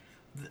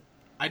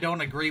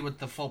don't agree with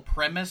the full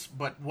premise,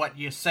 but what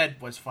you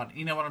said was funny.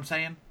 You know what I'm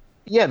saying?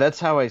 Yeah, that's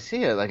how I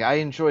see it. Like, I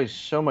enjoy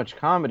so much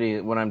comedy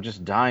when I'm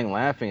just dying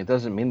laughing. It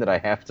doesn't mean that I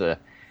have to,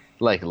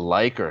 like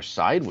or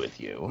side with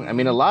you. I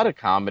mean, a lot of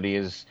comedy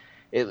is,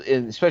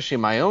 especially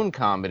my own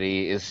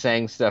comedy, is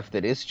saying stuff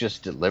that is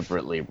just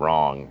deliberately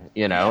wrong,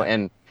 you know? Yeah.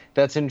 And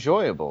that's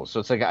enjoyable. So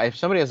it's like, if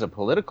somebody has a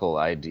political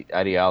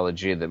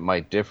ideology that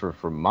might differ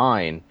from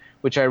mine,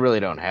 which I really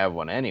don't have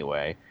one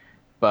anyway,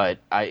 but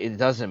it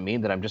doesn't mean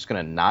that I'm just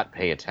going to not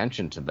pay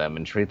attention to them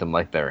and treat them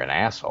like they're an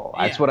asshole.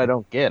 Yeah. That's what I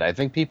don't get. I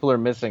think people are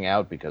missing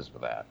out because of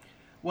that.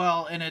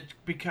 Well, and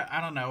because I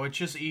don't know, it's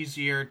just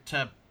easier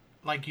to,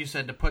 like you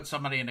said, to put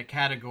somebody in a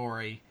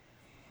category,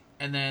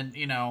 and then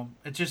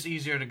it's just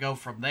easier to go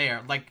from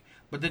there. Like,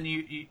 but then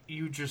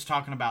you just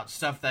talking about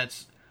stuff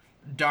that's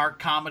dark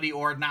comedy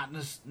or not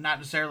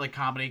necessarily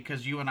comedy,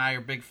 because you and I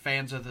are big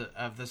fans of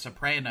the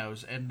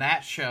Sopranos, and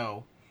that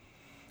show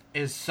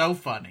is so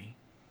funny.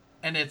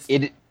 And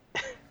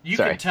you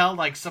can tell,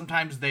 like,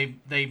 sometimes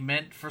they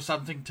meant for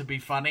something to be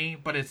funny,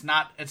 but it's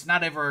not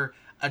ever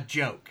a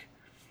joke.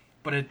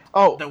 But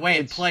the way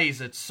it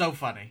plays, it's so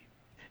funny.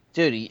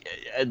 Dude,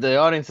 the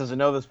audience doesn't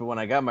know this, but when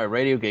I got my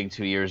radio gig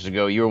 2 years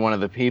ago, you were one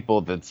of the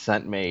people that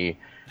sent me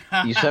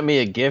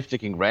a gift to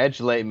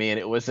congratulate me, and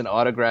it was an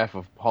autograph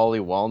of Paulie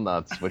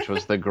Walnuts, which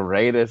was the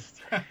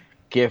greatest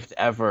gift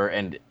ever.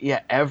 And yeah,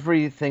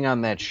 everything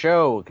on that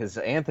show, because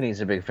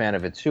Anthony's a big fan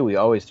of it too, we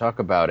always talk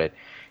about it,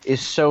 is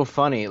so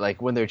funny.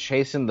 Like when they're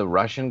chasing the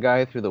Russian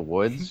guy through the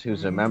woods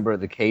who's a member of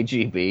the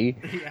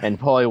KGB, and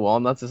Paulie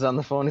Walnuts is on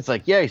the phone. It's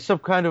like, yeah, he's some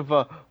kind of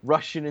a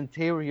Russian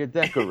interior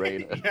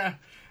decorator. Yeah,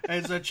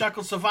 it's a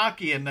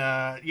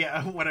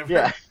Czechoslovakian, whatever.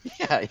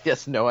 Yeah, he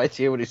has no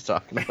idea what he's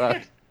talking about.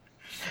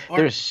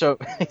 There's so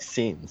many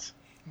scenes.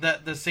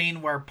 The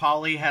scene where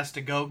Paulie has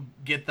to go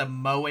get the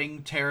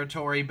mowing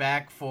territory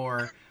back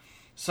for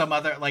some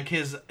other, like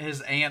his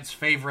aunt's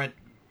favorite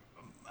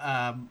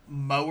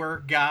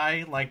mower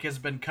guy, like, has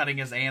been cutting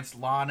his aunt's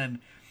lawn, and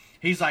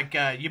he's like,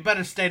 you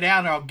better stay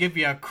down or I'll give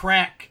you a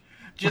crack.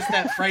 Just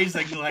that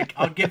phrasing, like,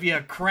 I'll give you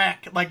a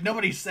crack. Like,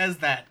 nobody says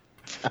that.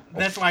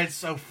 That's why it's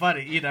so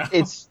funny, you know?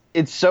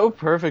 It's so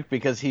perfect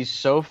because he's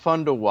so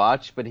fun to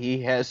watch, but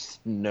he has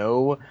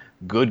no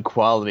good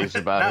qualities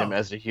about him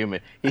as a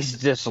human. He's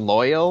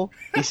disloyal,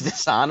 he's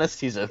dishonest,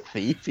 he's a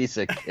thief, he's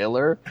a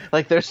killer.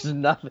 Like, there's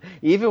nothing.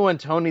 Even when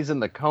Tony's in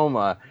the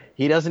coma,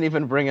 he doesn't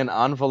even bring an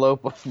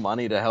envelope of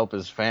money to help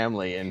his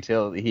family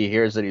until he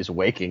hears that he's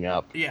waking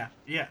up. Yeah.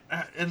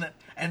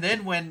 And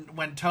then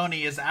when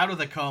Tony is out of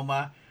the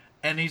coma,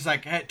 and he's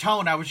like, hey,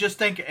 Tone, I was just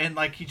thinking, and,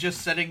 like, he's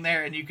just sitting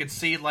there, and you could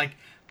see, like,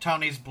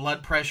 Tony's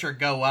blood pressure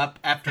go up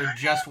after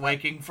just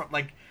waking from,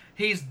 like,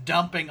 he's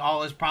dumping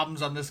all his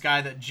problems on this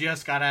guy that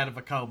just got out of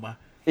a coma.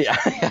 Yeah.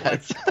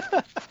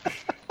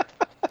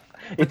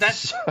 But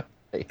that's,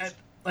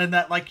 and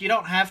that, like, you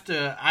don't have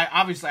to,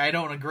 I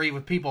don't agree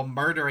with people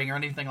murdering or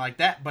anything like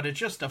that, but it's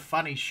just a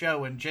funny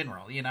show in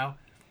general, you know?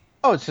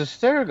 Oh, it's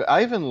hysterical.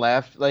 I even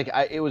laughed, like,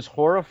 it was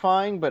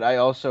horrifying, but I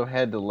also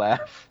had to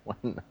laugh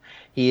when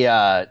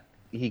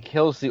he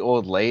kills the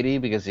old lady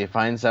because he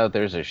finds out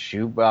there's a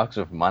shoebox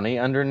of money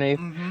underneath.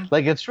 Mm-hmm.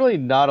 Like, it's really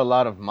not a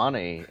lot of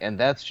money, and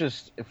that's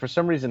just, for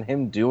some reason,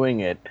 him doing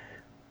it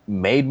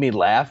made me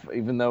laugh,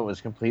 even though it was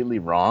completely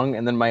wrong.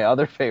 And then my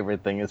other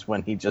favorite thing is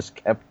when he just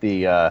kept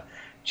the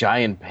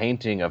giant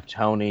painting of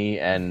Tony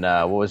and,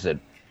 what was it?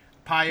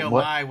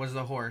 Pai-o-mai was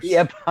the horse.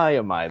 Yeah,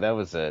 Pai-o-mai, that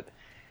was it.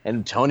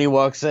 And Tony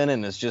walks in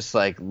and is just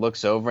like,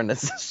 looks over, and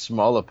it's a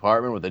small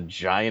apartment with a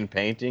giant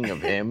painting of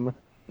him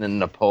a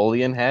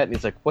Napoleon hat, and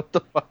he's like, what the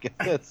fuck is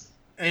this?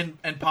 In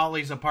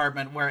Polly's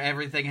apartment where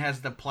everything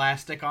has the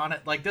plastic on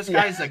it. Like, this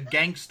guy's a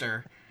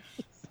gangster.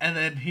 And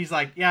then he's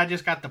like, yeah, I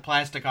just got the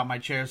plastic on my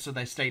chairs so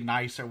they stay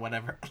nice or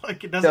whatever.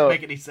 Like, it doesn't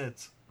make any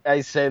sense.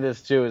 I say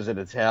this, too, as an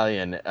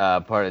Italian,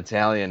 part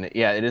Italian.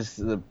 Yeah, it is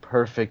the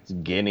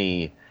perfect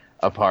Guinea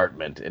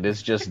apartment. It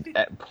is just,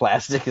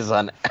 plastic is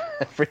on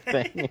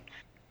everything.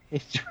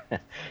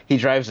 He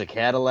drives a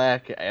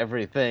Cadillac,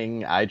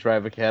 everything. I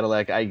drive a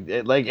Cadillac.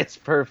 It's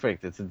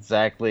perfect. It's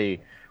exactly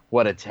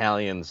what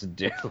Italians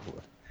do.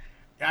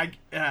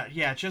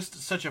 Just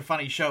such a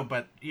funny show,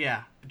 but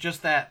yeah,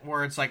 just that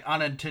where it's like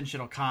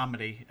unintentional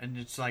comedy, and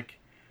it's like,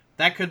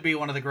 that could be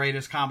one of the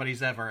greatest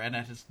comedies ever, and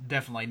it is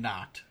definitely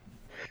not.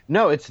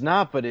 No, it's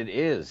not, but it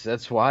is.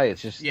 That's why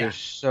it's just, there's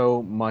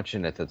so much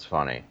in it that's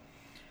funny.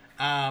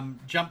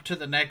 Jump to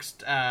the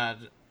next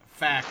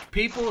fact.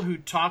 People who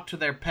talk to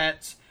their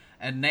pets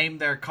and name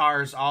their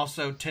cars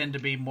also tend to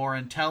be more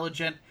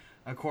intelligent,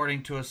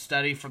 according to a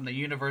study from the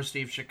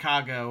University of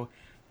Chicago.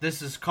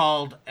 This is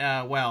called,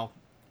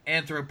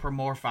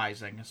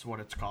 anthropomorphizing is what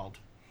it's called.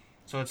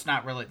 So it's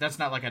not really, that's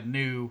not like a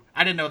new,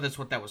 I didn't know that's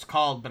what that was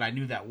called, but I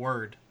knew that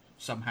word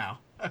somehow.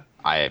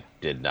 I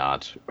did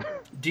not.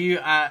 Do you,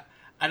 I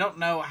don't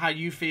know how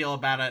you feel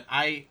about it.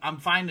 I'm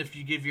fine if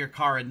you give your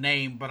car a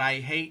name, but I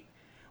hate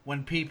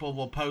when people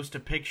will post a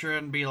picture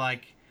and be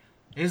like,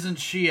 isn't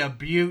she a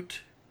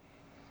beaut?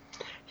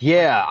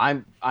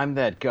 Yeah, I'm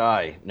that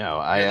guy. No,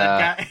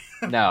 that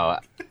guy? No,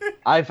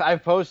 I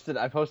posted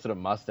a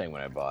Mustang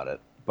when I bought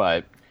it,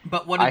 but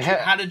what did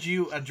how did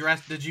you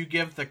address? Did you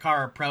give the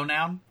car a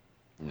pronoun?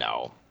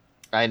 No,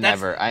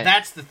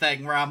 That's the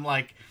thing where I'm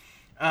like,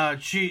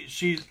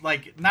 she's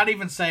like not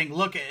even saying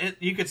look at it.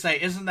 You could say,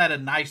 isn't that a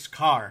nice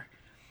car?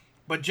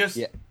 But just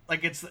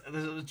like it's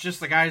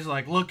just the guy's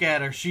like, look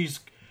at her. She's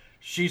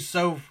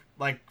so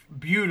like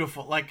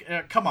beautiful.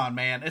 Like, come on,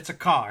 man, it's a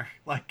car.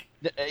 Like.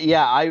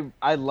 Yeah,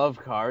 I love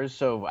cars,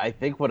 so I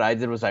think what I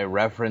did was I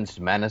referenced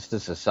Menace to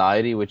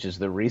Society, which is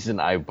the reason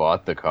I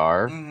bought the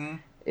car,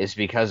 is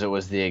because it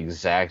was the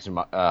exact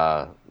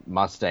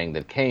Mustang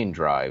that Kane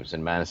drives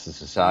in Menace to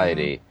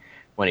Society.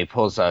 When he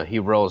pulls out, he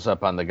rolls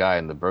up on the guy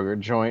in the burger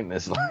joint, and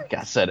it's like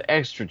I said,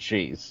 extra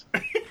cheese.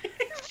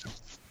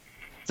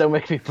 Don't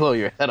make me blow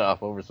your head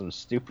off over some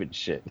stupid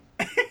shit.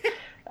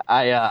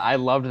 I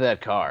loved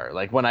that car.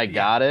 Like, when I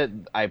got it,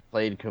 I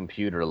played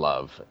Computer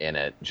Love in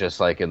it,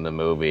 just like in the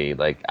movie.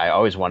 Like, I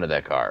always wanted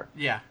that car.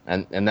 Yeah.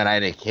 And then I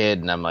had a kid,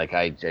 and I'm like,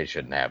 I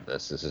shouldn't have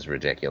this. This is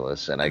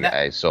ridiculous. And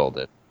I sold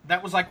it.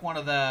 That was like one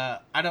of the,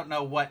 I don't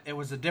know what, it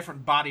was a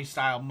different body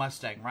style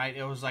Mustang, right?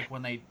 It was like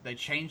when they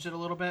changed it a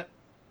little bit.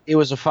 It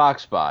was a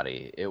Fox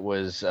body. It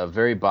was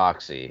very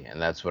boxy, and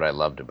that's what I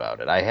loved about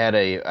it. I had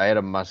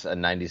a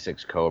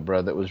 96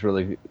 Cobra that was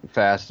really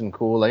fast and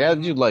cool. Like, I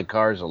do like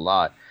cars a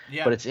lot.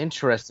 Yeah. But it's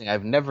interesting.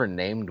 I've never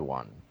named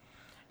one.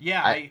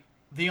 Yeah,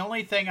 the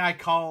only thing I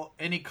call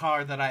any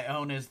car that I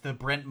own is the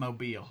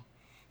Brentmobile.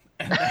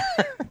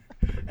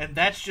 And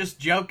that's just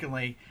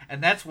jokingly,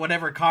 and that's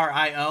whatever car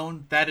I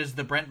own, that is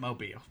the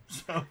Brentmobile.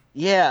 So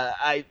yeah,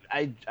 I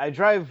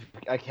drive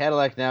a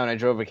Cadillac now, and I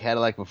drove a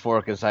Cadillac before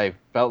because I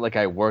felt like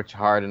I worked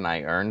hard and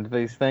I earned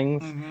these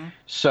things. Mm-hmm.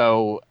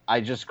 So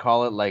I just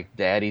call it like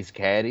Daddy's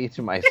Caddy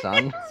to my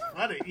son.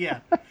 Funny,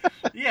 yeah,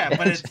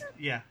 but it's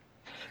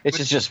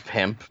It's just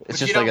pimp. It's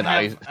just like an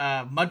ice.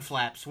 Mud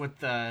flaps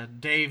with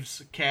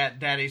Dave's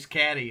Daddy's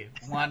Caddy,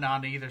 one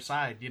on either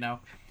side. You know.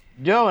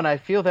 No, and I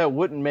feel that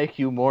wouldn't make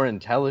you more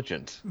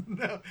intelligent.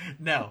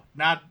 No,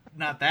 not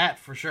that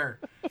for sure.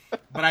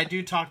 But I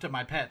do talk to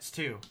my pets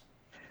too.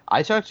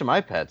 I talk to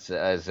my pets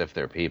as if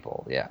they're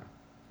people, yeah.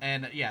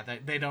 And yeah,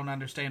 they don't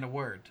understand a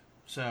word.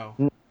 So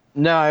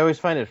No, I always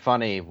find it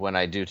funny when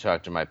I do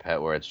talk to my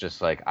pet, where it's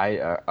just like,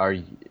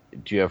 do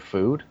you have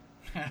food?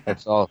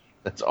 That's all.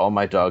 That's all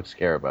my dogs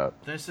care about.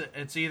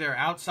 it's either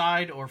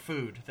outside or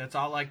food. That's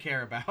all I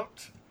care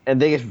about.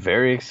 And they get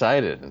very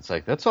excited. It's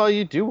like, that's all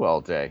you do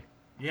all day.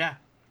 Yeah,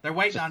 they're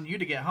waiting on you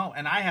to get home.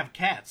 And I have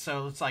cats,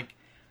 so it's like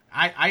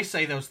I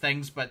say those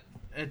things, but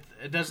it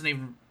doesn't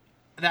even.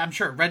 I'm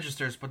sure it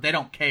registers, but they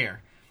don't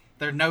care.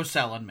 They're no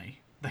selling me.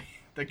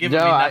 They're giving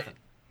me nothing.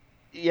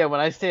 Yeah, when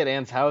I stay at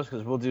Anne's house,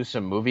 because we'll do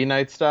some movie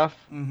night stuff,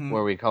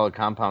 where we call it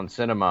Compound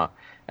Cinema,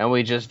 and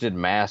we just did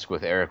Mask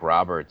with Eric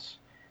Roberts,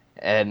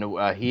 and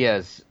he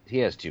has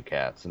 2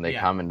 cats, and they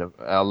come into.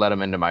 I'll let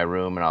them into my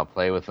room, and I'll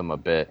play with them a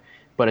bit.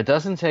 But it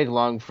doesn't take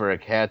long for a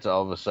cat to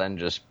all of a sudden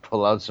just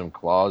pull out some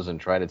claws and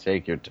try to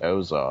take your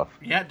toes off.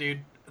 Yeah,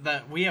 dude.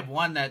 We have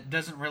one that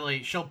doesn't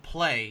really. She'll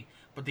play,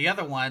 but the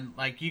other one,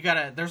 like, you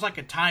gotta. There's like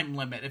a time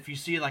limit. If you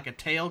see like a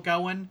tail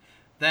going,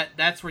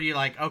 that's where you're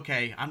like,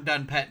 okay, I'm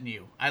done petting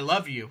you. I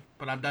love you,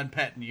 but I'm done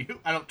petting you.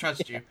 I don't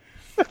trust you.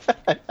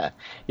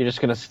 You're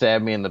just gonna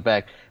stab me in the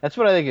back. That's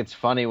what I think. It's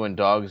funny when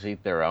dogs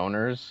eat their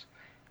owners.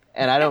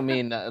 And I don't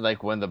mean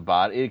like when the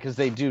body, because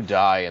they do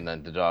die and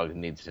then the dog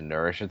needs to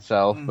nourish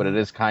itself, but it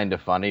is kind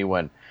of funny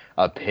when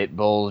a pit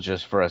bull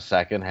just for a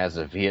second has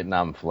a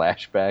Vietnam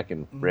flashback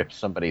and rips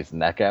somebody's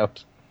neck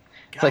out.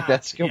 It's like,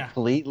 that's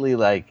completely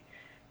like,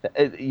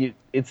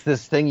 it's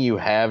this thing you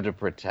have to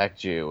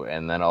protect you,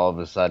 and then all of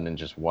a sudden in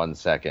just 1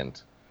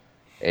 second,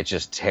 it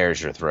just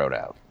tears your throat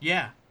out.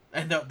 Yeah,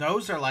 and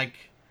those are like,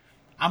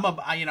 I'm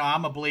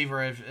a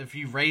believer if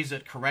you raise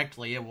it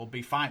correctly, it will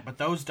be fine. But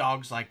those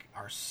dogs like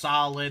are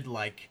solid.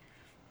 Like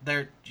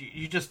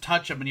you just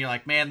touch them and you're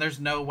like, man, there's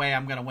no way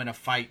I'm gonna win a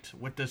fight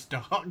with this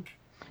dog.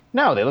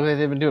 No, they look like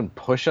they've been doing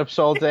push-ups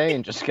all day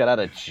and just got out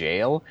of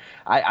jail.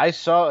 I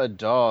saw a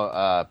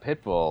dog,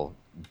 pit bull,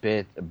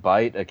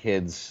 bite a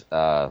kid's 2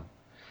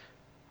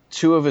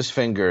 of his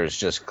fingers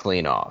just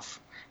clean off,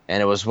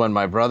 and it was when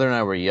my brother and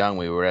I were young.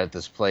 We were at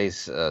this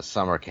place,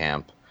 summer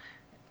camp.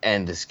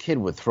 And this kid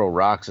would throw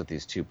rocks at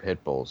these 2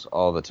 pit bulls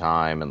all the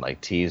time and like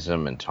tease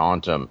them and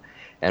taunt them.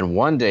 And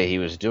one day he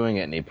was doing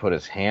it and he put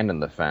his hand in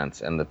the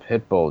fence and the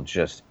pit bull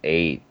just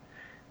ate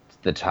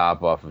the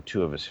top off of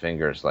 2 of his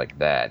fingers like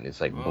that. And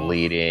it's like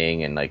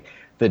bleeding, and like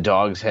the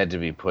dogs had to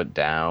be put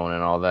down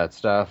and all that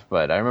stuff.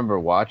 But I remember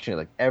watching it,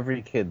 like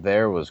every kid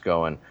there was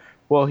going,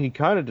 well, he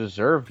kind of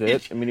deserved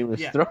it. I mean, he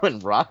was throwing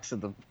rocks at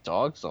the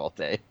dogs all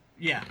day.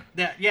 Yeah.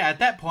 At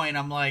that point,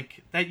 I'm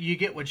like, that you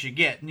get what you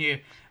get, and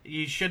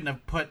you shouldn't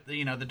have put,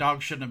 the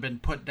dog shouldn't have been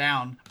put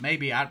down.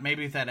 Maybe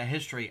it's had a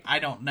history. I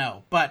don't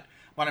know. But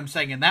what I'm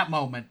saying, in that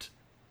moment,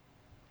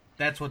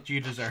 that's what you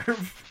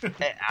deserve.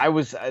 I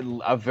was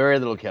a very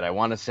little kid. I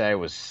want to say I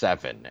was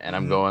 7, and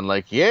I'm going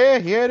like, yeah,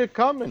 he had it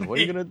coming. What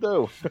are you gonna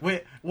do?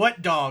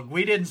 What dog?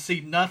 We didn't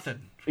see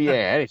nothing.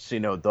 Yeah, I didn't see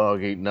no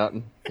dog eat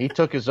nothing. He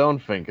took his own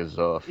fingers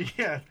off.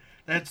 Yeah,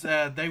 that's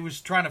they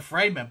was trying to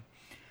frame him.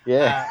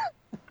 Yeah.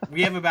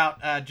 We have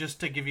about,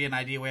 just to give you an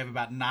idea, we have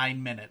about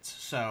 9 minutes.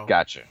 So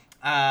gotcha.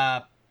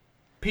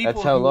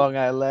 That's how long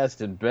I last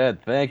in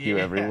bed. Thank you,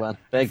 everyone.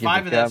 Thank you for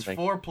coming. 5 of that's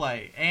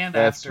foreplay, and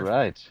that's after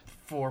right.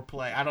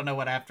 Foreplay. I don't know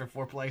what after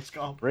foreplay is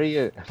called. Free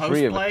of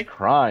it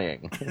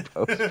crying.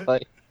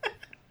 Postplay.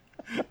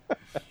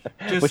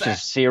 Which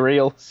is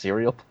serial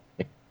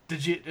play.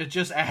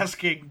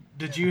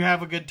 Did you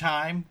have a good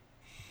time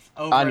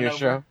over on your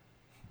show?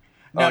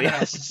 No,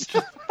 yes.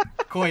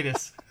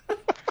 Coitus.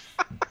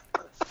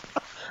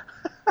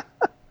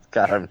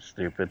 God, I'm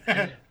stupid.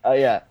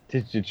 Yeah.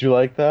 Did you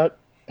like that?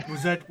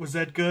 Was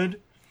that good?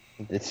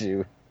 Did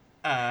you?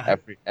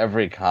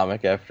 Every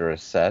comic after a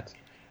set.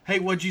 Hey,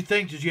 what'd you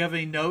think? Did you have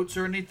any notes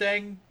or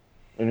anything?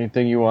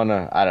 Anything you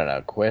wanna? I don't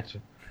know. Quit.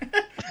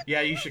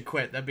 Yeah, you should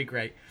quit. That'd be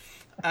great.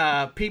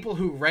 People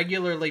who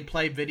regularly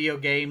play video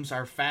games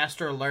are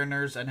faster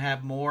learners and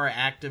have more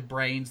active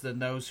brains than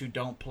those who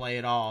don't play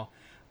at all,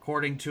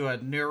 according to a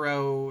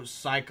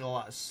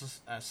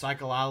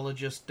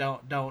psychologist.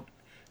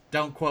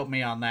 Don't quote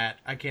me on that.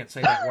 I can't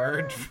say that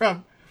word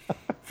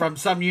from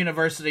some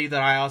university that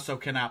I also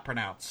cannot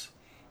pronounce.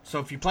 So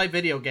if you play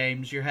video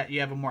games, you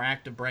have a more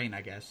active brain,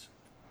 I guess.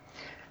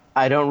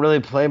 I don't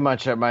really play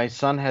much. My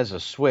son has a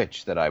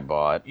Switch that I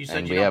bought. You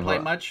said you don't play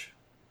much?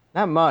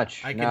 Not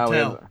much. I can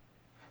tell.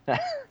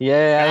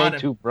 Yeah, I ain't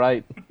too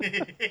bright.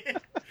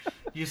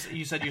 You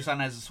said your son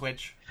has a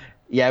Switch?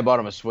 Yeah, I bought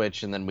him a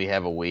Switch, and then we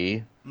have a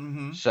Wii.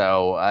 Mm-hmm.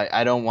 So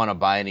I don't want to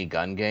buy any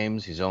gun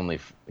games. He's only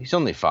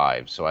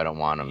 5, so I don't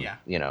want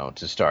him,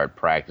 to start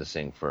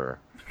practicing for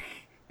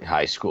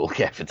high school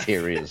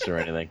cafeterias or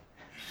anything.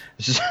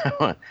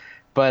 So,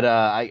 but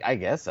I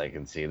guess I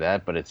can see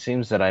that. But it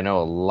seems that I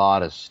know a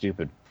lot of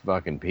stupid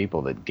fucking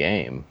people that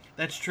game.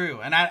 That's true,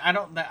 and I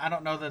don't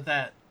know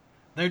that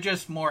they're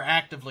just more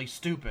actively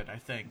stupid. I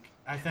think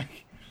I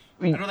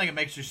don't think it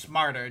makes you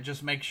smarter. It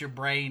just makes your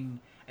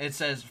brain. it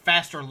says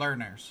faster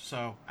learners.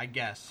 So I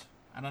guess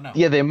I don't know.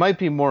 Yeah, they might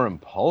be more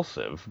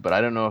impulsive, but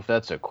I don't know if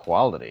that's a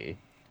quality.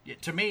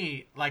 To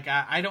me, like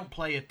I don't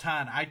play a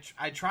ton.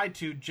 I try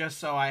to just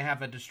so I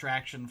have a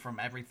distraction from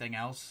everything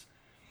else.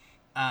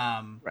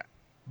 Right.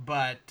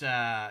 But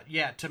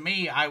yeah, to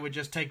me, I would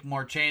just take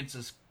more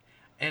chances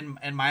in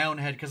my own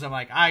head because I'm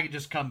like I could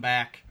just come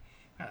back,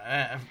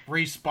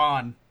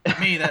 respawn. To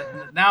me,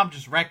 that now I'm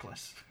just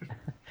reckless.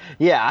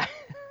 Yeah.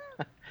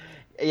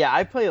 Yeah,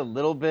 I play a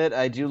little bit.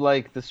 I do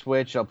like the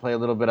Switch. I'll play a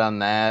little bit on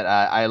that.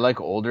 I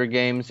like older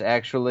games,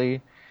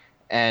 actually.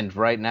 And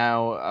right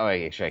now,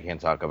 actually, I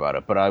can't talk about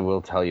it, but I will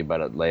tell you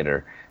about it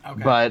later.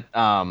 Okay. But,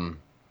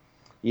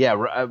 yeah,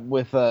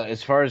 with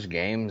as far as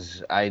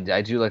games, I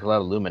do like a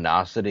lot of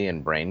Luminosity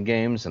and Brain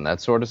games and that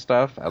sort of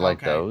stuff. I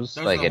like those.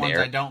 Those like are the ones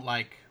I don't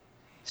like.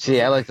 See,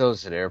 I like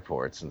those at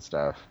airports and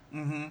stuff.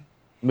 Mm-hmm.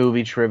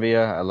 Movie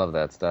trivia, I love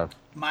that stuff.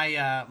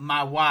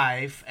 My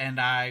wife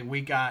and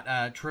we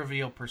got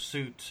Trivial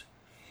Pursuit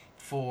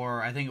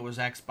for I think it was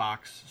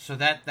Xbox. So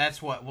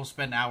that's what we'll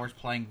spend hours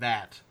playing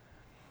that.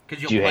 Do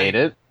you hate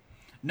it?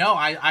 No,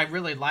 I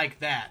really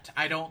like that.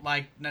 I don't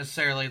like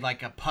necessarily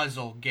like a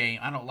puzzle game.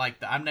 I don't like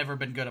that. I've never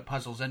been good at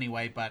puzzles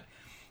anyway, but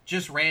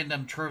just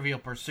random Trivial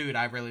Pursuit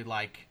I really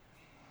like.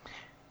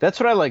 That's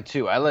what I like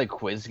too. I like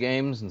quiz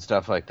games and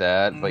stuff like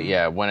that. But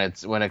yeah, when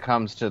it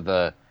comes to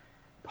the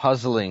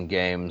puzzling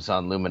games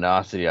on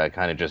Luminosity, I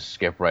kind of just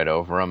skip right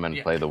over them and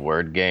play the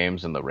word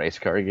games and the race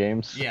car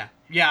games.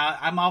 Yeah,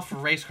 I'm all for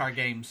race car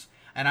games,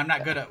 and I'm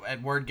not good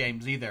at word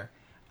games either.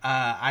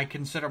 I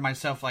consider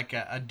myself like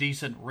a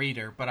decent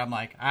reader, but I'm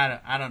like,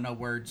 I don't know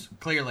words.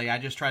 Clearly, I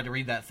just tried to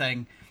read that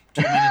thing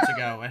 2 minutes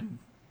ago and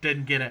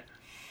didn't get it.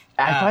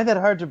 I find that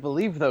hard to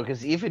believe, though,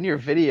 because even your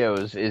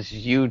videos is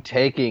you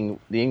taking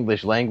the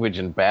English language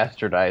and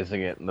bastardizing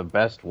it in the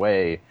best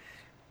way.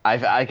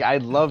 I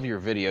love your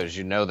videos,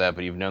 you know that,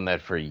 but you've known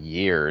that for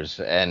years,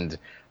 and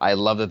I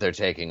love that they're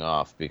taking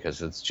off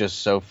because it's just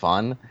so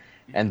fun.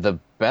 And the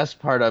best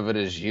part of it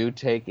is you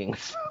taking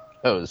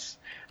photos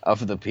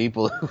of the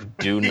people who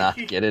do not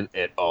get it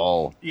at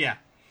all. Yeah.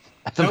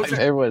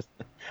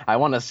 I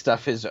want to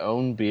stuff his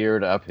own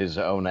beard up his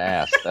own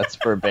ass. That's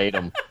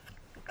verbatim.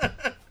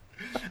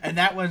 And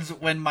that was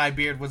when my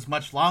beard was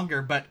much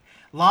longer, but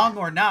long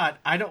or not,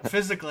 I don't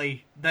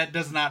physically, that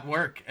does not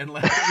work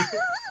unless...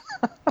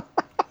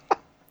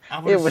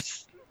 It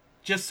was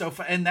just so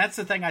fun. And that's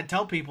the thing I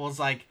tell people is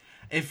like,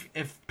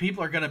 if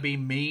people are going to be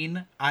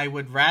mean, I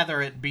would rather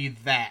it be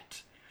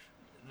that.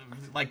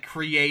 Like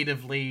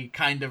creatively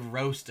kind of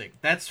roasting.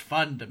 That's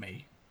fun to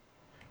me.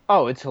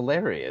 Oh, it's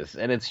hilarious.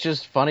 And it's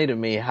just funny to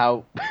me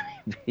how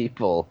many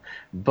people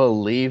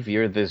believe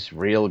you're this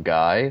real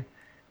guy.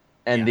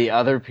 And the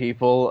other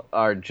people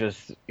are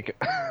just,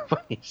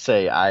 when you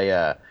say,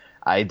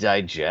 I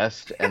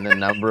digest, and the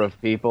number of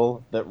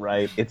people that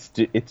write, it's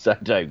I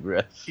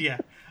digress. Yeah.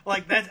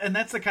 Like that, and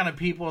that's the kind of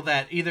people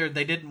that either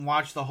they didn't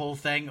watch the whole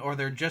thing or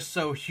they're just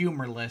so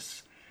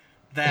humorless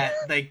that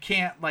they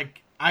can't,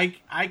 like,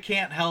 I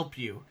can't help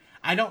you.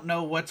 I don't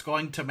know what's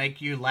going to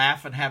make you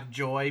laugh and have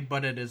joy,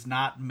 but it is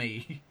not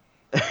me.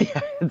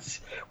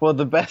 Well,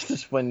 the best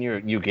is when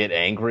you get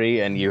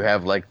angry and you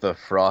have like the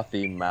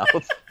frothy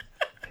mouth,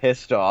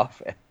 pissed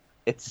off.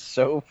 It's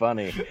so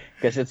funny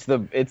because it's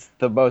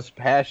the most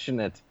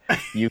passionate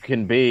you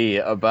can be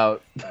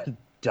about the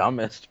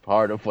dumbest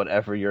part of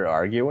whatever you're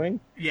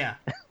arguing. Yeah.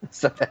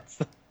 So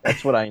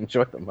that's what I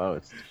enjoy the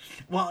most.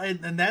 Well,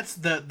 and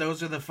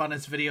those are the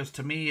funnest videos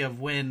to me of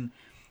when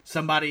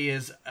somebody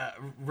is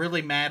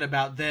really mad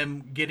about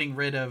them getting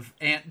rid of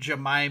Aunt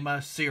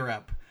Jemima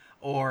syrup,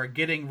 or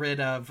getting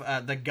rid of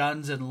the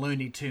guns and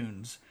Looney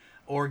Tunes,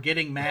 or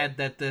getting mad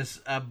that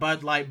this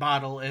Bud Light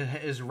bottle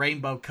is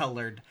rainbow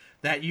colored,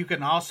 that you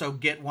can also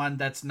get one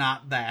that's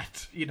not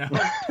that, you know?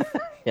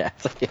 Yeah,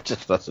 it's like it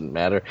just doesn't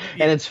matter.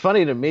 Yeah. And it's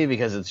funny to me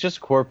because it's just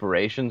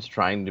corporations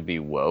trying to be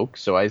woke,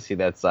 so I see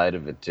that side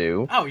of it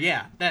too. Oh,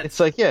 yeah. It's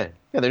like, yeah,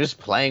 they're just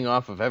playing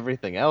off of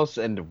everything else,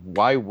 and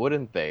why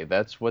wouldn't they?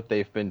 That's what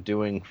they've been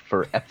doing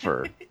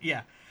forever.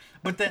 Yeah.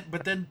 But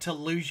then to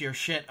lose your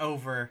shit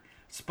over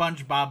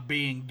SpongeBob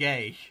being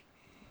gay.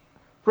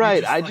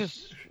 Right, I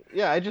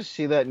just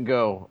see that and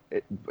go,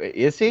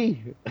 is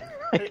he?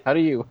 Like, how do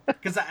you?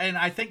 And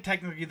I think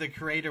technically the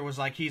creator was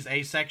like, he's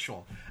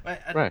asexual.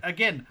 Right.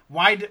 Again,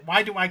 why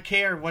do I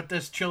care what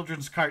this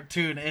children's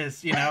cartoon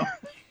is? You know?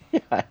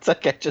 Yeah, it's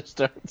like I just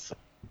don't.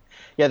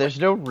 Yeah, there's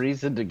no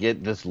reason to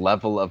get this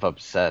level of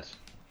upset.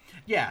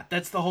 Yeah,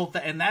 that's the whole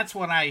thing, and that's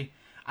when I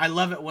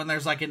love it when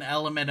there's like an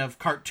element of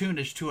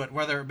cartoonish to it,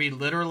 whether it be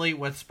literally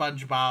with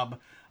SpongeBob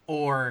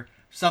or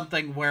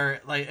something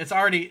where like it's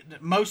already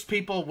most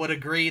people would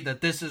agree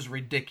that this is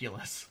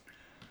ridiculous.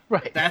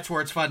 Right. That's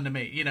where it's fun to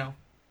me, you know.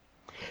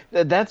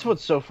 That's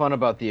what's so fun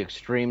about the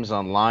extremes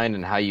online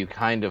and how you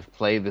kind of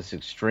play this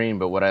extreme.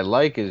 But what I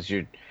like is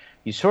you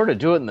sort of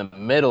do it in the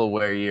middle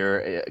where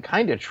you're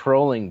kind of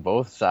trolling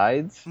both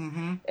sides,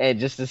 and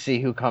just to see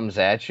who comes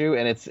at you.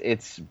 And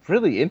it's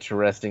really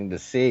interesting to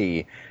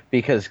see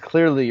because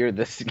clearly you're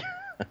this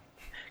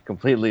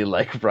completely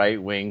like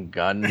right-wing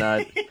gun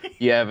nut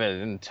You have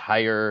an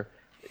entire...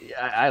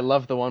 I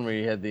love the one where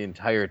you had the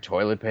entire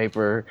toilet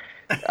paper,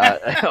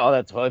 all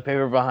that toilet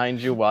paper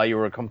behind you while you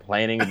were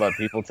complaining about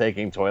people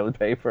taking toilet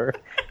paper.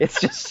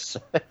 It's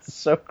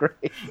so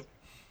great.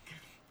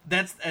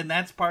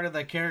 That's part of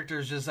the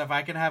characters, just if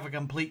I can have a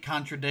complete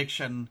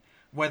contradiction,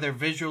 whether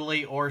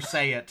visually or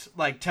say it,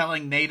 like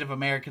telling Native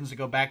Americans to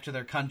go back to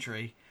their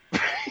country.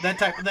 That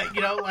type of that,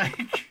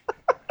 like.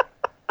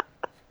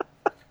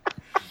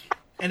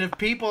 And if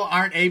people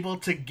aren't able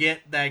to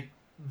get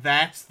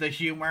that's the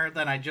humor,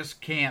 then I just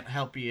can't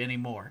help you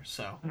anymore.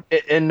 So,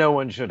 and no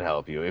one should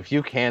help you if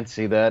you can't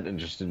see that and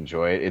just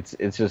enjoy it.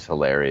 It's just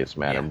hilarious,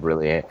 man.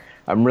 Yeah.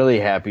 I'm really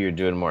happy you're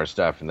doing more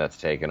stuff and that's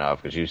taken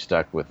off because you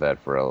stuck with that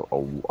for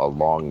a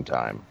long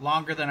time,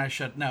 longer than I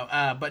should. No,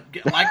 but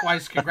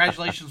likewise,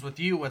 congratulations with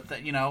you with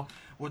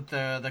with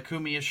the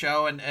Kumiya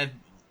show and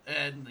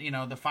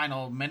the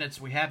final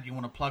minutes we have. You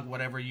want to plug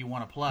whatever you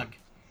want to plug.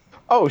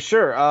 Oh,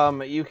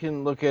 sure. You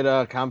can look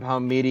at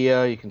Compound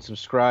Media. You can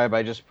subscribe.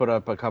 I just put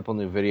up a couple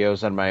new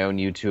videos on my own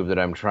YouTube that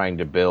I'm trying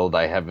to build.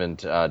 I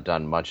haven't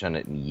done much on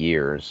it in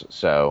years,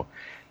 so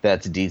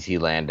that's DT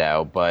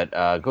Landau. But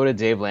go to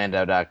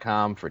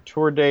DaveLandau.com for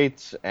tour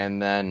dates,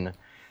 and then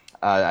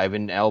I have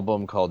an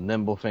album called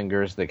Nimble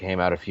Fingers that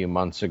came out a few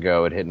months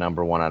ago. It hit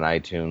 #1 on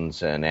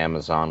iTunes and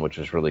Amazon, which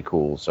was really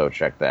cool, so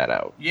check that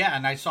out. Yeah,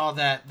 and I saw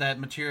that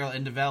material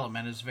in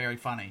development is very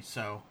funny,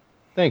 so...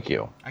 Thank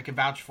you. I can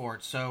vouch for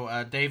it. So,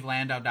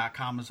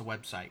 DaveLandau.com is the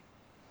website.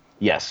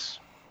 Yes.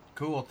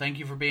 Cool. Thank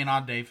you for being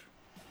on, Dave.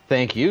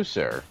 Thank you,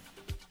 sir.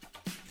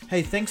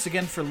 Hey, thanks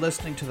again for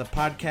listening to the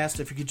podcast.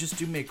 If you could just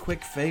do me a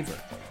quick favor,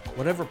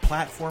 whatever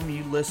platform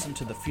you listen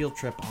to the Field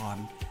Trip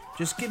on,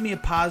 just give me a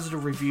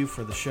positive review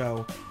for the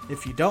show,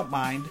 if you don't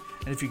mind.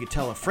 And if you could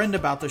tell a friend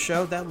about the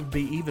show, that would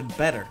be even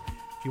better.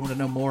 If you want to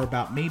know more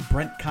about me,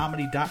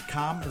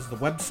 BrentComedy.com is the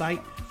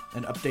website.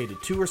 And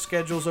updated tour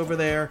schedules over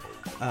there,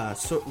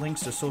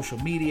 links to social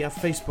media,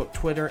 Facebook,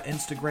 Twitter,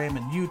 Instagram,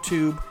 and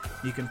YouTube.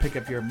 You can pick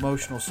up your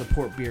emotional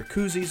support beer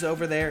koozies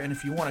over there. And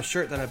if you want a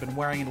shirt that I've been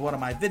wearing in one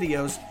of my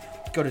videos,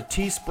 go to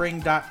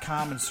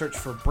teespring.com and search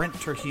for Brent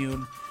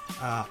Terhune.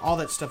 All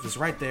that stuff is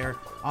right there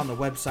on the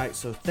website.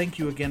 So thank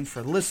you again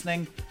for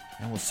listening,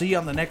 and we'll see you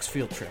on the next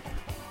Field Trip.